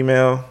Right. or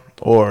female,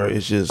 or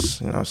it's just,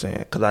 you know what I'm saying,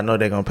 because I know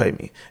they're going to pay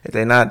me. If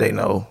they not, they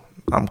know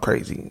I'm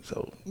crazy.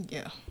 So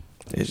Yeah.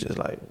 it's just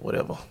like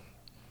whatever.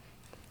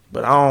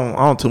 But I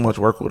don't too much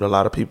work with a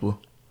lot of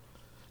people.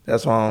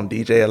 That's why I don't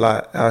DJ a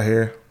lot out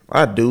here.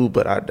 I do,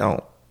 but I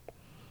don't.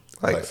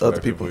 Like other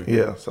people. selectively?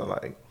 Yeah, so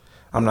like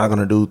I'm not going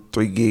to do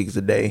 3 gigs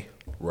a day.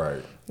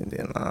 Right. And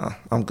then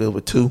I'm good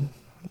with 2.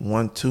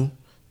 1, 2,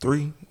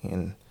 3.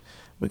 And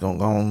we're going to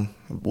go on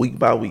week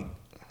by week.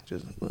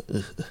 Just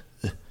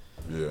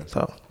Yeah.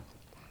 so.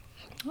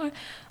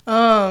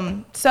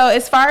 So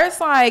as far as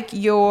like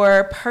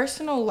your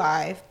personal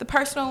life, the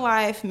personal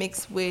life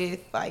mixed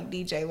with like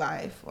DJ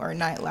life or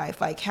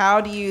nightlife, like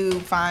how do you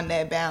find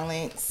that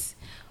balance?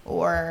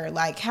 Or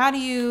like how do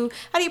you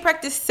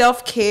practice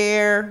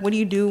self-care? What do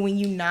you do when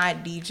you're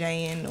not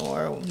DJing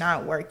or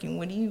not working?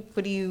 What do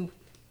you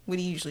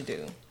usually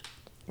do?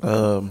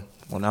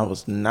 When I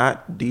was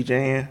not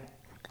DJing,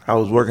 I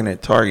was working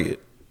at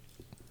Target.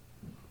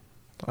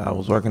 I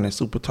was working at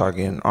Super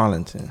Target in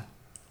Arlington,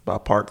 by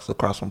Parks,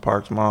 across from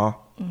Parks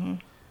Mall. Mm-hmm.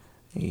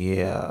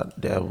 Yeah,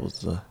 that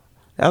was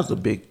a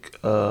big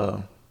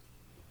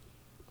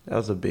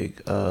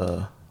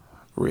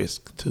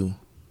risk too.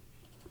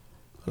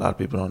 A lot of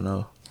people don't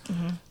know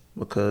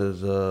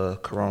because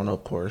Corona,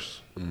 of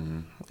course.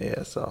 Mm-hmm.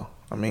 Yeah, so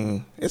I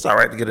mean, it's all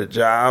right to get a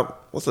job.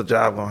 What's a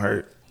job gonna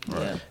hurt?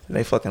 Yeah. And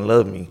they fucking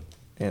love me.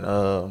 And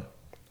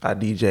I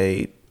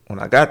DJ'd when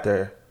I got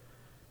there.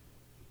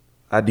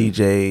 I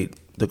DJ'd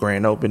the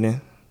grand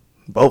opening,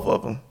 both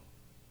of them.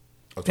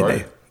 Oh,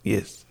 Target?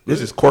 Yes,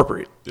 this is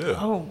corporate. Yeah.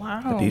 Oh wow.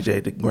 I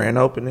DJ'd the grand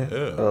opening,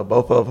 Yeah.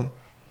 both of them,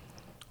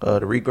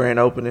 the re-grand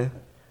opening,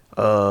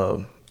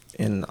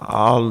 and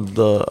all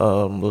the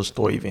little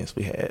store events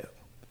we had.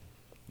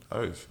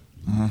 Nice.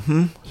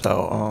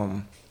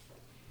 So,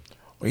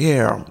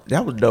 yeah,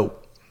 that was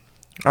dope.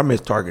 I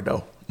miss Target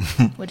though.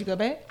 Would you go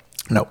back?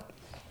 No.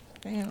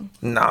 Damn.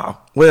 Nah.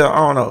 Well, I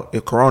don't know.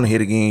 If Corona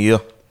hit again, yeah.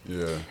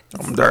 Yeah.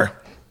 I'm there.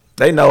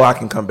 They know I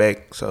can come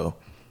back, so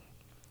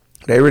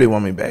they really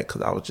want me back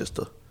because I was just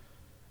the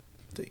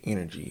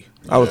energy.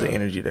 I was the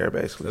energy there,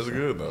 basically. That's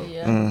good though.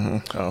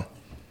 Yeah.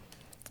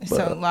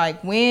 So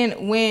like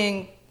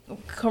when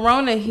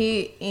Corona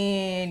hit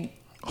and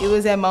it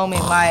was that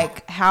moment,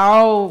 like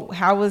how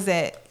was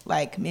that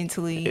like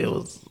mentally? It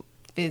was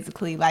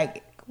physically,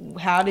 like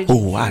how did you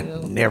feel? I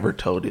never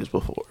told this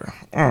before.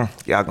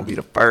 Y'all gonna be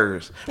the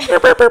first.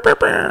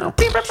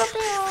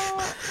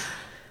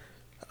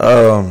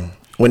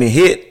 When it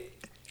hit,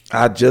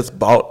 I just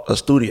bought a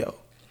studio,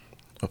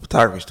 a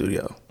photography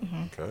studio.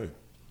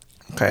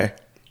 Okay.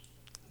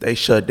 They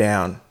shut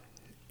down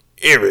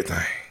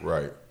everything.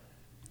 Right.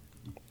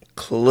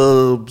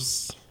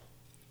 Clubs,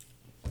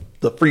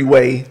 the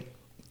freeway,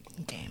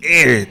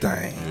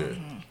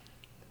 everything.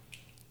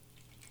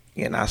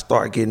 Yeah. And I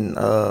started getting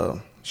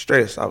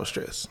stressed. I was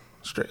stressed.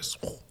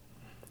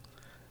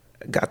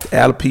 Got the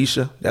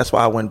alopecia. That's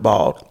why I went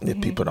bald,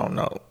 if people don't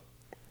know.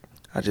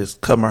 I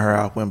just cut my hair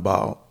off, went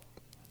bald.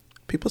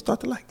 People start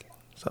to like it.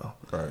 So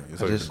Right.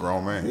 It's like a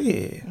grown man.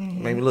 Yeah.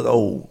 Made me look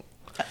old.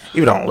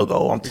 Even though I don't look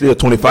old. I'm still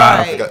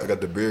 25. Right. I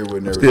got the beard with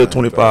and everything. Still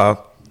 25.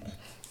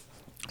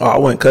 Oh, I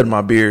wasn't cutting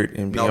my beard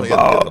and being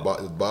bald.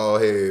 The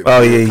bald head.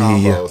 Oh, yeah.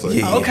 Combo, so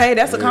Yeah. Okay,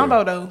 that's a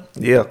combo though.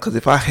 Yeah, because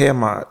if I had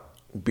my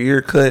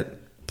beard cut,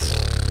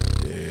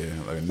 Yeah,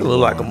 like it look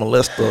like a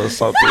molester or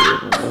something.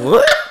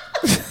 What?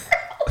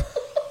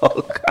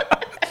 Oh,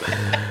 God.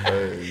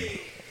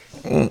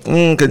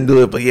 Couldn't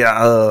do it. But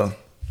yeah,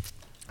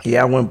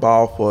 I went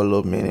bald for a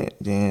little minute.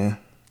 Then,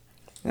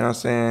 you know what I'm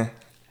saying?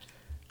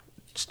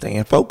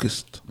 Staying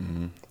focused.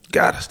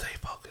 Gotta stay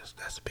focused.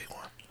 That's a big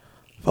one.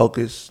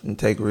 Focus and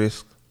take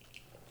risks.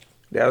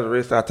 That was a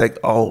risk I take.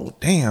 Oh,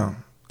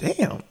 damn.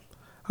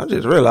 I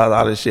just realized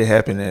all this shit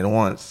happened at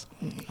once.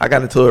 I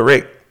got into a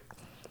wreck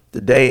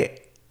the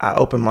day I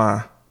opened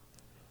my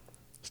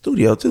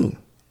studio too.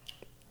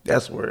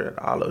 That's where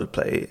all of it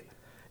played.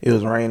 It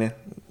was raining.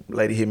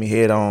 Lady hit me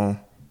head on.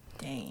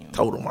 Damn.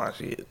 Total my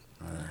shit.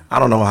 I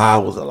don't know how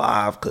I was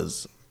alive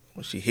because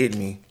when she hit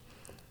me,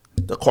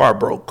 the car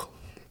broke.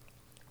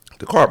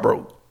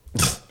 Damn.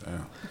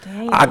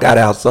 I got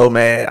out so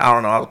mad. I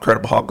don't know. I was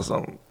Incredible Hulk or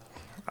something.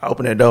 I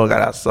opened that door,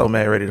 got out so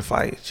mad, ready to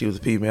fight. She was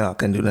a female. I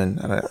couldn't do nothing.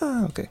 I was like,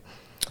 oh, okay.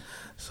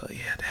 So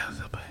yeah, that was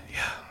it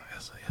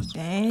was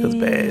bad. It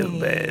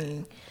was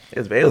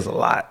bad. It was a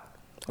lot.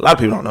 A lot of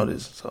people don't know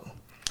this.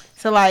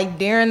 So like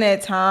during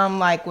that time,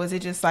 like was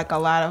it just like a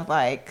lot of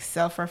like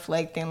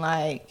self-reflecting,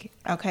 like,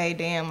 okay,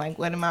 damn, like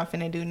what am I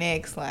finna do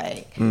next?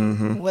 Like,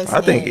 what's I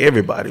think next?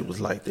 everybody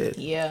was like that.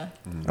 Yeah.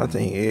 I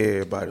think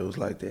everybody was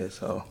like that.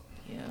 So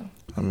Yeah.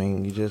 I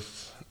mean, you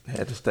just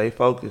had to stay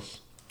focused,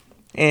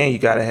 and you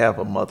gotta have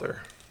a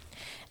mother.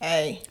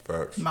 Hey,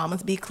 Facts.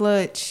 mamas be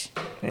clutch,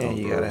 And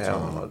you gotta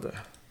have a mother,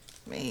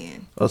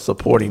 man. a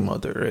supporting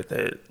mother at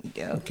that.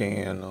 Yeah. You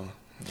can.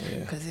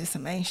 Yeah. Cause it's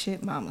some ain't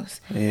shit mamas.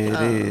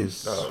 Yeah, it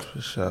is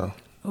for sure.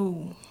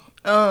 Ooh.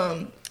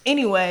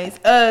 Anyways,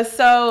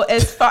 so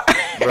as far,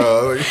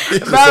 Bro,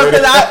 cause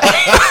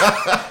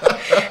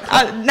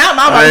not my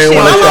mama I ain't shit.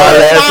 wanna My mama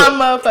is my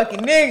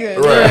motherfucking nigga.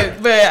 Right.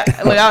 But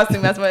look, I was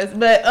thinking that's what.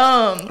 But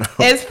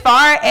as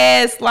far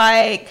as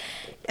like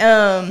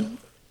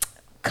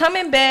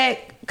coming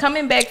back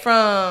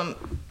from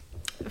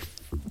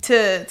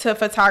to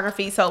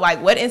photography. So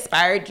like, what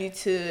inspired you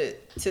to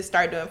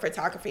start doing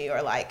photography,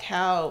 or like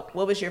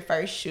what was your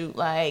first shoot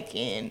like,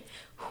 and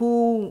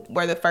who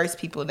were the first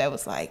people that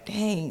was like,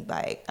 dang,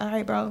 like, all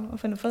right, bro, I'm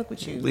finna fuck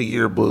with you? The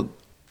yearbook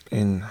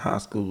in high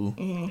school,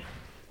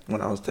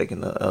 when I was taking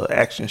the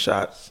action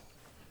shots,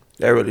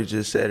 that really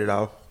just set it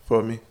off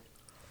for me.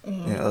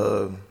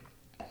 And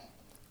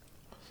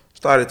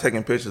started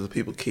taking pictures of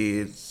people,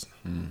 kids,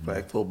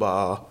 flag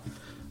football.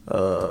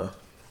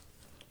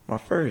 My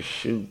first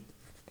shoot,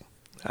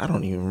 I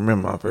don't even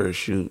remember my first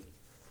shoot.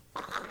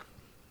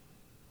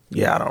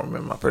 Yeah, I don't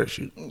remember my first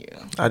shoot.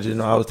 Yeah. I just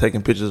know I was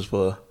taking pictures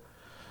for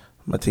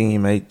my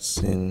teammates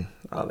and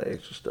all the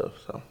extra stuff.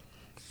 So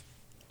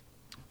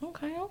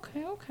Okay.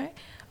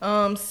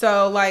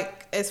 So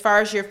like, as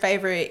far as your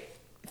favorite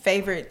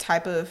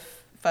type of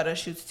photo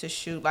shoots to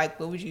shoot, like,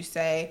 what would you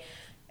say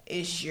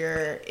is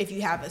if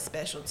you have a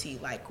specialty,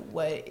 like,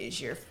 what is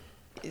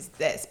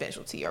that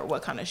specialty, or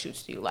what kind of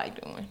shoots do you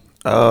like doing?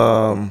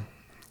 I'm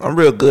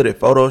real good at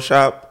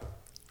Photoshop.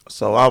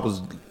 So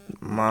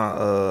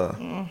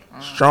my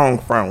strong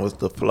front was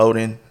the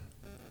floating,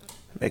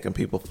 making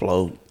people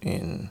float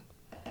and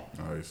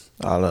nice.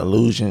 all the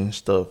illusion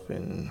stuff.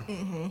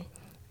 And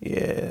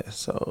yeah,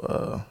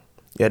 so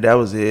yeah, that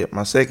was it.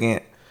 My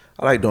second,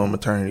 I like doing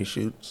maternity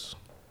shoots.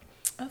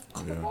 Of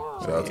course. Yeah.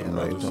 Shout out to I the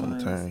like ladies. doing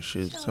maternity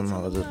shoots. Some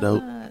of those are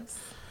dope.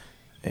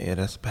 Yeah,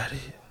 that's about it.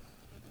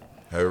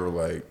 Ever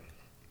like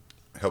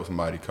help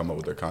somebody come up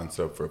with their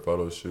concept for a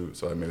photo shoot?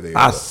 So maybe they.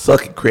 I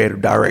suck at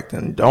creative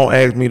directing. Don't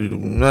ask me to do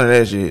none of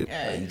that shit.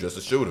 You just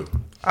a shooter.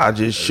 I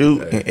just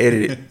shoot and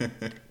edit it.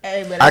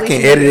 Hey, but at I least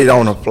can you edit know- it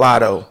on the fly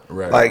though.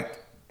 Right. Like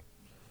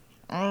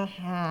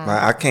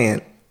I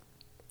can't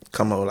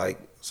come up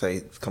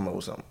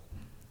with something.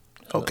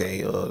 Okay,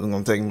 it's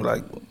gonna take me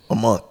like a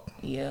month.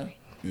 Yeah.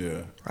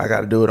 Yeah. I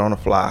got to do it on the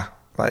fly.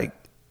 Like,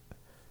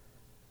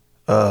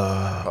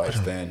 Probably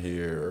stand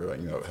here or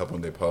like, help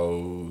them they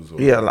pose. Or,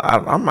 yeah,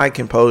 I might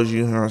compose you.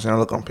 You know what I'm saying? I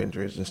look on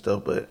Pinterest and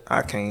stuff, but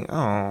I can't.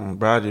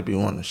 Bro, I just be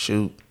wanting to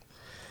shoot.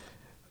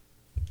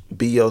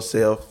 Be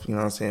yourself. You know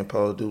what I'm saying?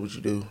 Pose, do what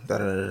you do. Da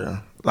da da da.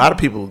 A lot of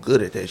people are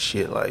good at that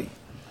shit. Like,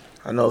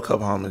 I know a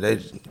couple homies, they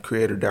just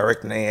creative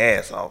directing their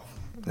ass off,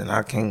 and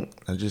I can't.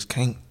 I just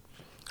can't.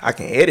 I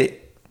can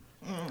edit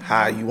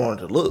how you want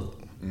it to look,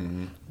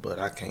 but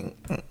I can't.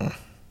 A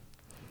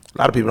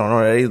lot of people don't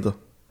know that either.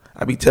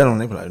 I be telling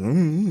them, they be like,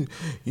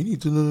 you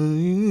need to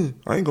know,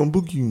 I ain't gonna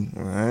book you.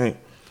 All right.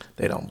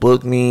 They don't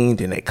book me,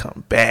 then they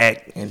come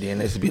back, and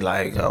then it's be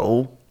like,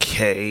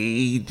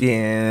 okay,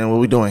 then what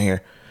we doing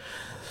here?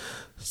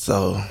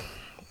 So,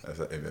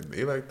 it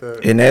be like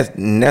that. and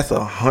that's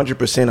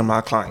 100% of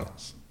my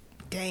clients.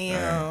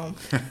 Damn.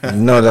 You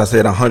know that I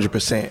said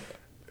 100%.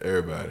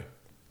 Everybody.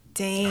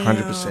 Damn.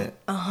 100%.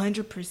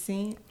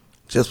 100%.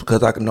 Just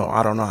because I don't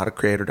know how to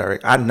create or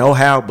direct. I know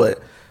how,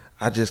 but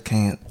I just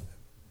can't.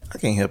 I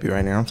can't help you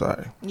right now. I'm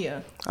sorry.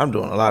 Yeah. I'm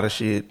doing a lot of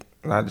shit.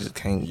 I just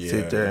can't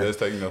sit there. it does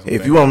take, some If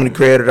things you want me to to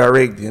create or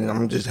direct, then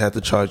I'm just have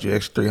to charge you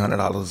extra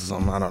 $300 or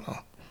something. I don't know.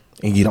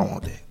 And you don't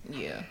want that.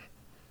 Yeah.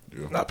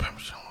 I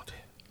promise you don't want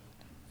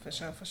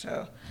that. For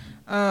sure.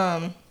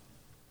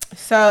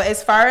 So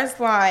as far as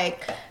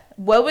like,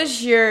 what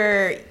was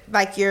your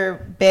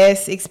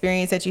best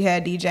experience that you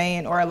had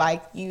DJing, or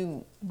like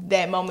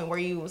that moment where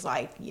you was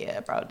like,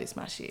 yeah, bro, this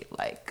my shit.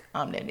 Like,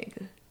 I'm that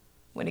nigga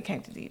when it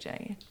came to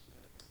DJing.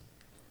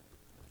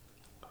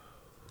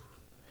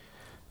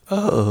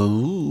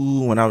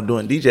 When I was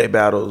doing DJ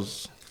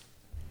battles,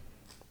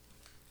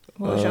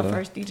 What was your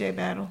first DJ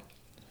battle?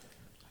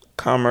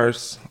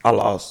 Commerce, I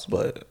lost,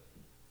 but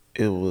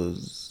it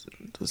was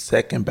the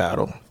second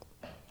battle.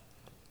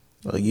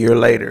 A year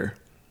later,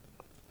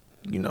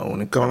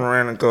 when it come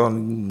around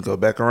and go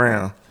back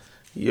around,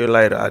 a year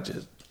later, I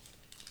just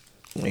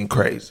went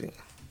crazy.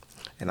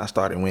 And I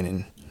started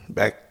winning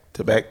back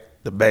to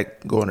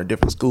back, going to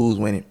different schools,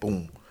 winning,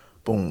 boom,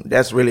 boom.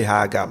 That's really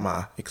how I got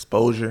my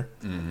exposure,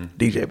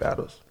 DJ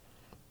battles.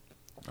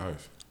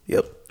 Nice.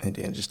 Yep, and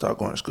then just start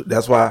going to school.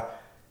 That's why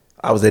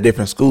I was at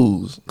different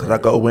schools, because I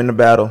go win the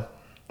battle,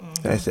 and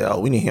they said, oh,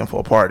 we need him for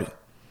a party.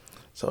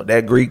 So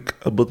that Greek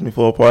booked me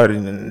for a party,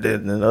 and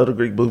then another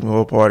Greek booked me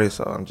for a party,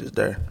 so I'm just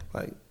there.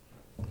 Like,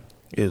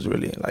 it was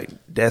really, like,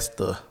 that's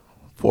the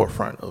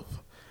forefront of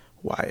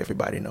why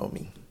everybody know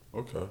me.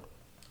 Okay.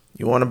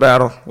 You want to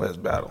battle? Let's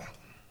battle.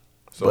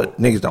 So, But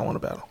niggas don't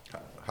want to battle.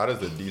 how does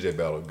the DJ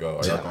battle go?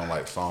 Are y'all going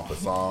like song for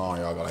song?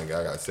 Y'all going like,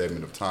 I got 7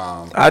 minutes of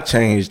time? I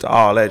changed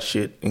all that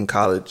shit in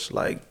college.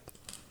 Like,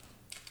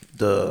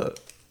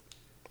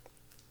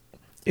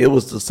 it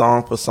was the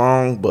song for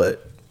song,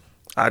 but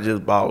I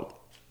just bought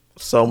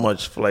so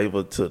much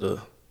flavor to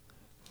the,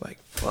 like,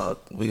 fuck,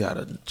 we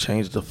gotta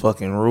change the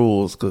fucking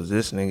rules, because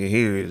this nigga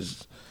here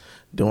is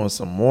doing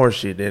some more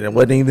shit that it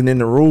wasn't even in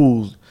the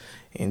rules,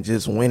 and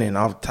just winning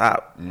off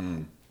top.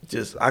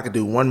 Just, I could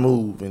do one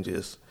move and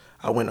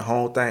I win the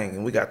whole thing,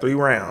 and we got 3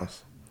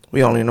 rounds.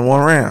 We only in the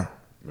 1 round.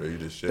 Bro, you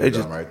just They shit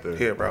just, down right there.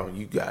 here, bro,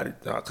 you got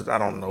it, because I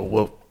don't know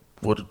what.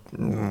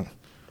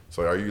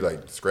 So are you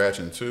like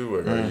scratching too,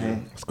 or are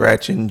you?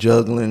 Scratching,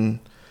 juggling,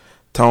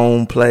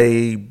 tone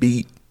play,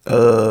 beat,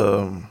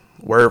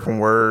 word from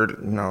word.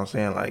 You know what I'm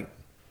saying? Like,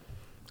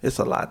 it's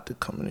a lot to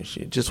come in this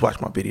shit. Just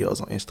watch my videos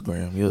on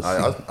Instagram. You'll see.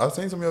 I've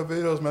seen some of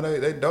your videos, man.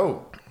 They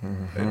dope.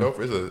 They dope.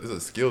 It's a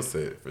skill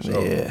set for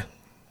sure. Yeah,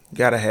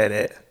 gotta have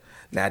that.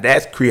 Now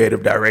that's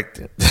creative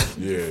directing.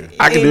 Yeah.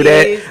 I can do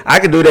that. I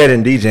can do that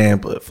in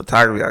DJing, but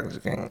photography, I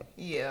just can't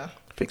Yeah.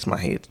 fix my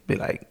head. Be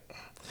like,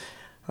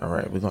 all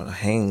right, we're gonna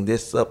hang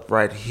this up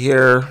right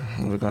here.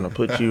 We're gonna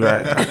put you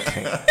right. I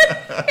can't.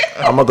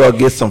 I'm gonna go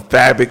get some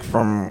fabric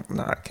from.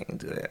 No, I can't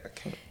do that. I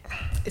can't.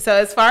 So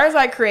as far as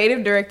like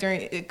creative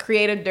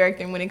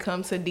directing when it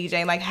comes to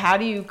DJing, like how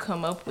do you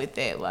come up with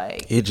that?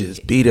 Like It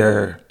just be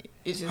there.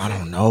 it's just I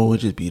don't know. It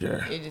just be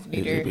there. It just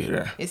be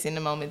there. It's in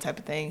the moment type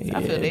of thing. Yeah,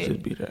 I feel it that.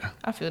 just be there.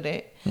 I feel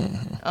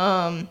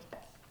that.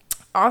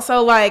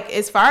 Also, like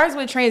as far as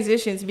with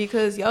transitions,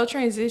 because your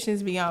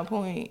transitions be on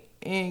point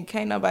and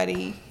can't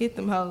nobody hit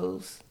them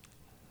hoes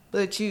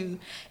but you.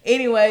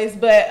 Anyways,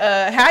 but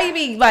how you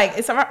be like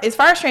as far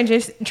as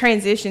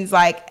transitions,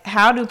 like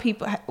how do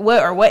people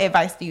what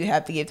advice do you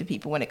have to give to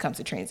people when it comes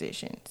to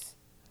transitions?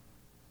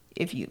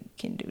 If you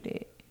can do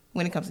that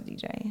when it comes to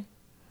DJing.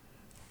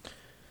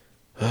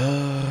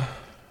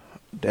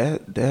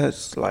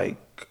 That's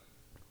like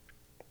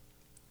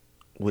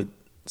with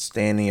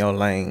staying in your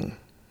lane.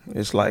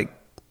 It's like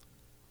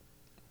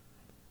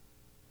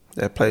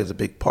that plays a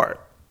big part.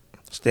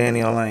 Stay in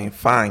your lane.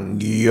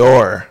 Find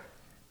your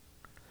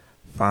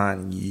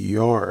find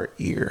your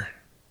ear.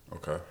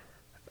 Okay.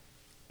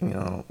 You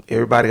know,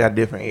 everybody got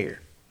different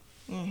ear.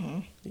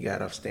 You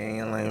gotta stay in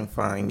your lane and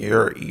find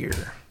your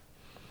ear.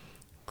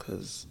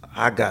 Cause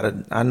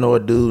I know a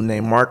dude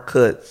named Mark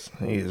Cutts.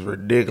 He's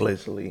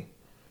ridiculously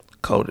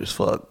cold as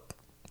fuck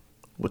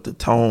with the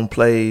tone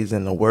plays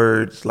and the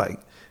words like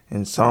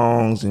in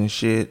songs and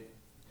shit.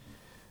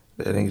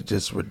 That ain't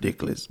just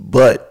ridiculous.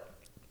 But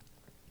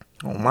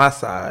on my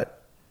side,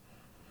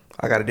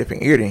 I got a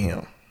different ear than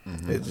him.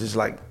 It's just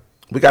like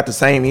we got the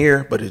same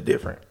ear, but it's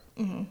different.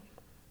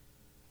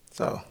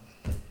 So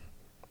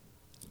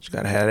you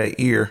gotta have that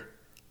ear,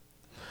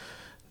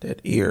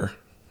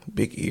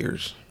 big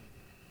ears.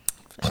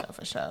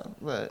 For sure.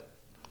 Look,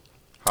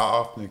 How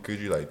often could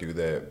you like do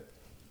that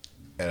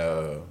at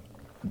a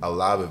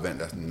live event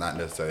that's not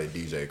necessarily a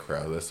DJ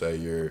crowd? Let's say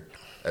you're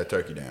at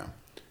Turkey Dam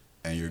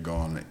and you're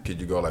going. Could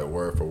you go like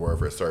word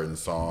for certain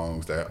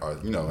songs that are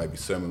maybe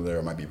similar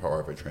or might be part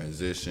of a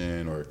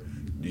transition, or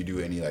do you do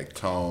any like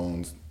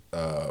tones?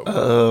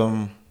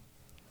 It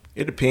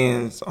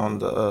depends on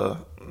the.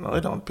 No,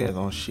 it don't depend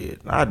on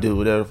shit. I do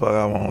whatever the fuck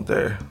I want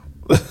there.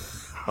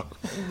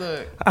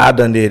 look. I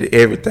done did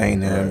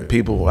everything there. Right.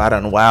 People, I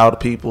done wowed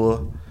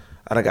people.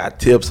 I done got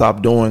tips off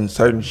doing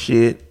certain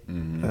shit. You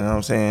know what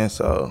I'm saying?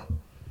 So,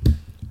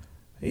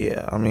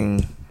 yeah, I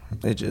mean,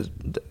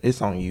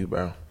 it's on you,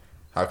 bro.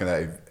 How can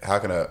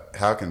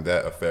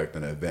that affect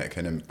an event?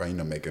 Can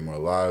it make it more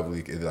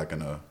lively? Is it like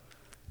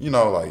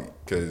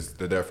because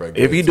the death rate.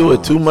 If you do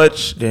it too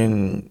much,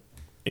 then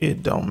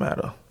it don't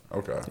matter.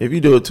 Okay. If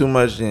you do it too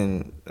much,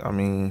 then I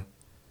mean,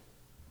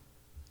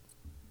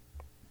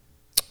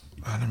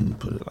 let me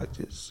put it like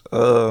this: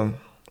 a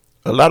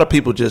lot of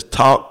people just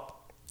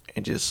talk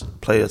and just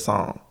play a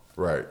song.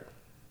 Right.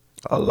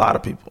 A lot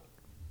of people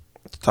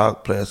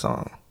talk, play a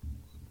song.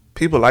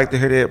 People like to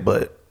hear that,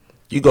 but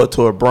you go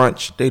to a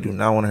brunch, they do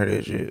not want to hear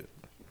that shit.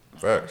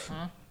 Facts.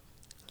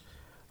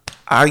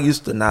 I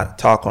used to not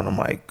talk on the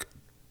mic.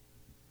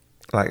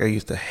 Like, I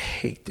used to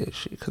hate that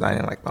shit because I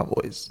didn't like my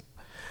voice.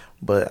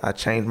 But I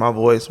changed my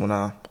voice when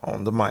I'm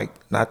on the mic.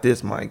 Not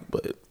this mic,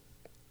 but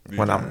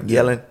when I'm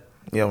yelling.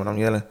 Yeah, when I'm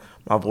yelling,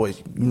 my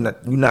voice, you're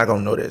not going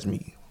to know that's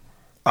me.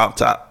 Off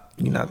top,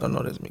 you're not going to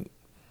know that's me.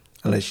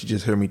 Unless you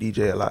just hear me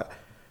DJ a lot.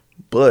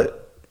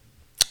 But,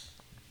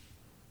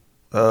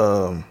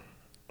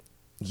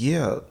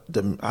 yeah,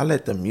 I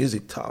let the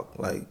music talk.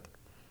 Like,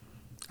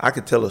 I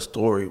could tell a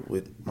story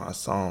with my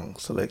song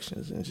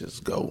selections and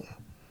just go.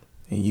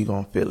 And you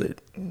gonna feel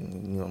it.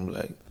 And you gonna be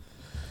like,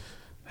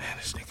 man,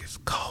 this nigga's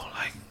cold.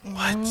 Like,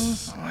 what?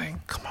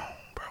 Like, come on,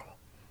 bro.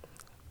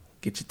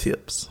 Get your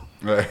tips.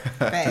 Right.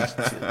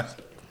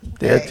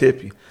 They'll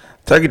tip you.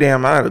 Turkey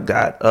Dam, I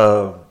got,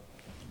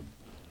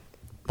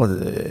 was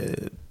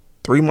it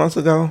 3 months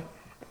ago?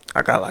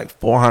 I got like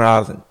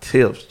 $400 in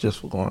tips just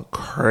for going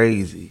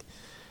crazy.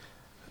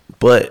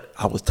 But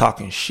I was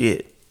talking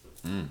shit.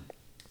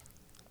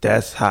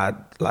 That's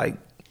how, like,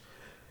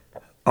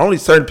 only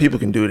certain people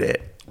can do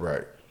that.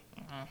 Right.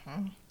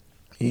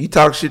 You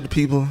talk shit to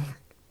people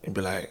and be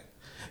like,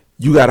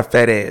 you got a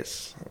fat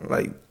ass.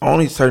 Like,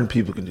 only certain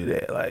people can do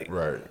that. Like,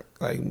 Right.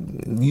 Like,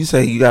 you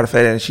say you got a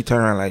fat ass, she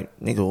turn around like,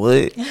 nigga,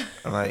 what?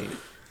 Like,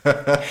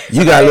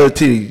 you got a little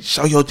titties.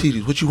 Show your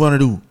titties. What you want to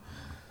do?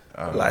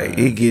 Like,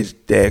 it gets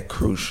that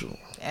crucial.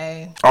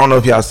 Hey. I don't know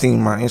if y'all seen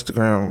my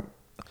Instagram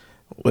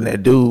when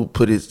that dude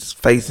put his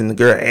face in the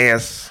girl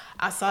ass.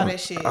 I saw that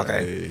shit.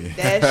 Okay.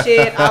 That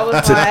shit, I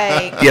was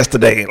like.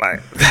 Yesterday,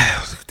 like,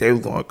 they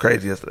was going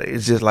crazy yesterday.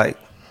 It's just like,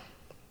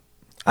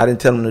 I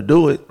didn't tell them to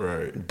do it.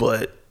 Right.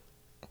 But,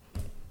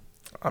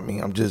 I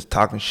mean, I'm just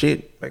talking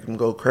shit, make them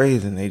go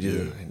crazy, and they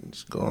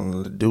just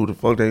going to do what the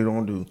fuck they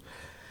don't do.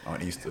 On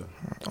Easter.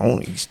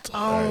 On Easter.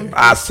 On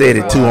I said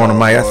it too on the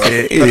mic. I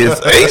said, it is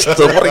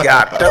Easter. What do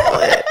y'all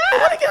doing?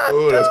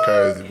 Oh, that's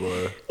crazy,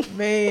 boy.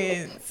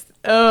 Man.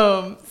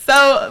 So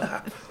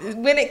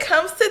when it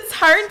comes to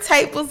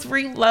Turntables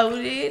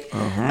Reloaded,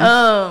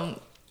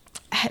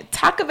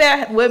 talk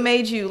about what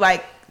made you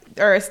like,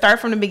 or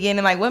start from the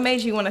beginning. Like, what made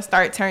you want to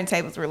start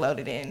Turntables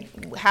Reloaded, and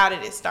how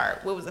did it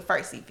start? What was the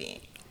first event?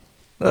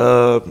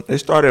 It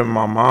started in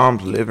my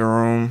mom's living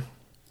room.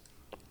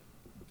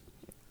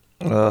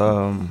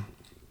 This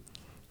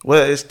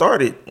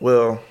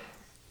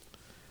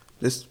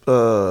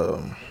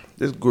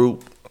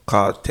group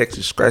called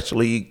Texas Scratch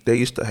League, they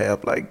used to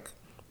have like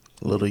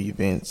little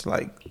events,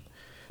 like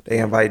they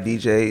invite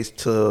DJs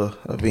to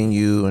a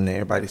venue and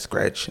everybody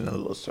scratch in a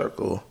little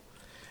circle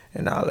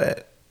and all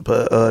that.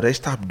 But they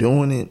stopped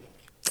doing it.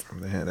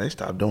 Man, they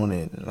stopped doing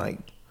it in like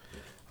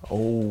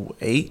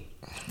 2008,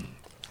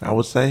 I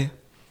would say.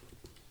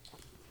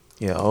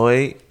 Yeah,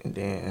 2008, and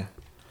then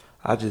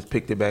I just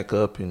picked it back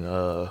up and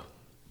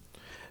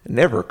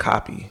never a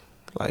copy,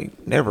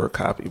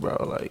 bro.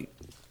 Like,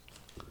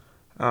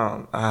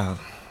 I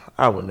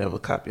would never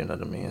copy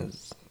another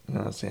man's, you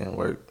know what I'm saying,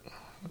 work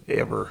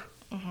ever.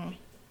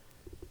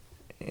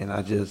 And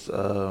I just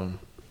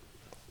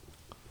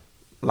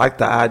like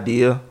the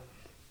idea.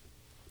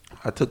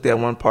 I took that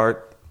one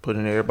part,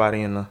 putting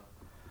everybody in the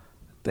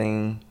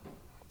thing,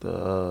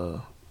 the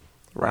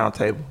round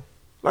table,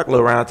 like a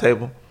little round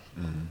table,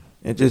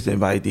 and just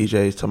invite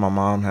DJs to my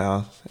mom's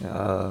house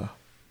and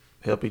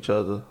help each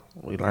other.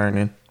 We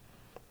learning,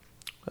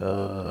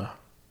 and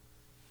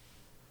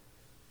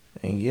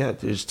yeah,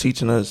 just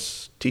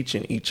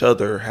teaching each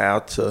other how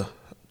to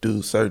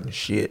do certain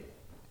shit.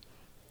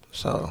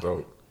 So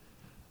Dope.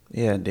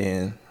 yeah,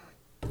 then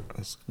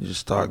you just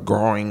start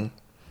growing.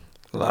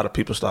 A lot of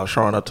people start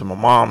showing up to my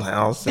mom's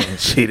house, and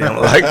she didn't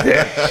like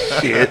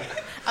that shit.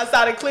 I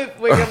saw the clip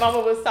where your mama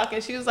was talking.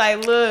 She was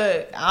like,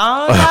 "Look,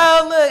 I don't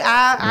know. Look,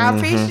 I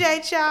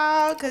appreciate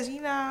y'all because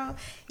you know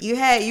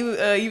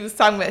you was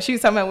talking about. She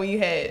was talking about when you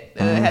had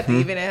the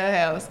event at her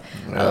house.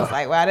 I was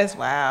like, wow, that's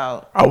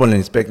wild. I wasn't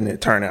expecting it to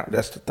turn out.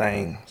 That's the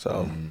thing.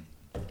 So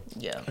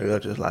Yeah, we were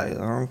just like,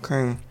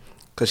 okay,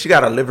 because she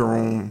got a living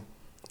room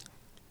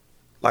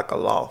like a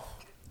loft,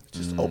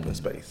 just open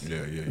space.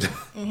 Yeah.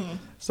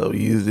 So we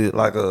used it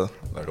like a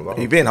loft.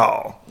 event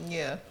hall.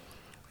 yeah.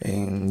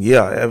 And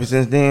yeah, ever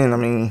since then, I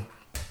mean,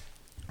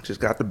 just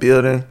got the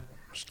building,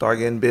 start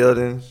getting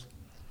buildings,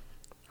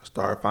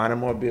 start finding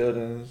more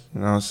buildings, you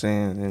know what I'm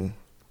saying? And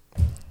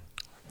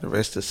the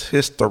rest is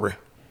history.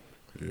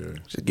 Yeah.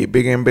 Just get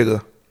bigger and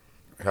bigger.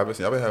 Y'all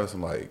been having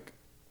some like,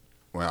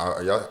 when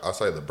I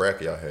say the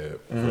bracket y'all had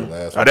for the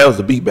last Oh, that was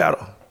the beat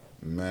battle.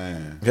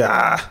 man.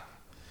 Yeah.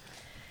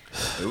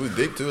 It was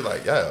deep too,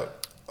 like, yeah,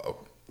 a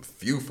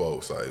few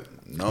folks, like,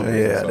 numbers.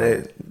 Yeah,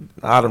 so.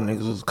 all them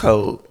niggas was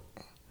cold.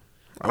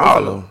 All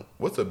of them.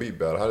 What's a beat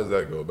battle? How does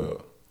that go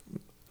about?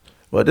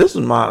 Well, this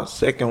is my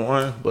second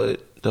one,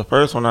 but the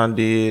first one I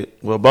did,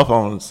 well, both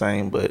of them the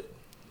same, but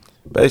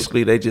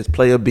basically they just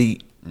play a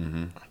beat. You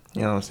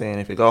know what I'm saying?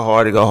 If it go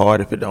hard, it go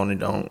hard. If it don't, it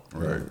don't.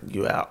 Right.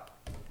 You out.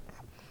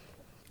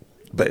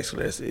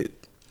 Basically, that's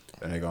it.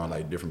 And they go on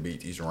like different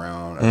beats each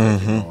round. As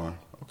they keep going.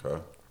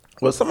 Okay.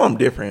 Well, some of them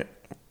different.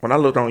 When I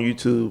looked on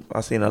YouTube,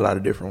 I seen a lot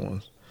of different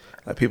ones.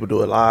 Like people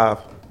do it live.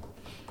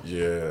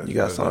 Yeah. You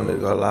got some that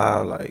go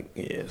live, like,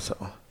 yeah, so.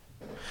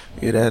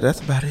 Yeah, that's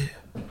about it.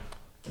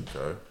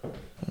 Okay.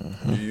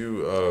 Do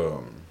you,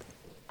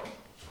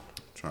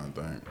 trying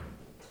to think.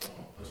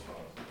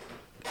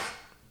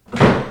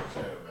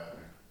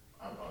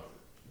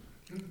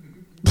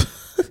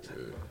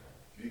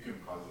 You can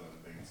pause it on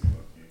the thing too.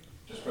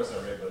 Just press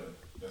that red button.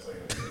 That's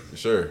like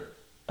Sure.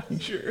 You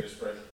sure? just press.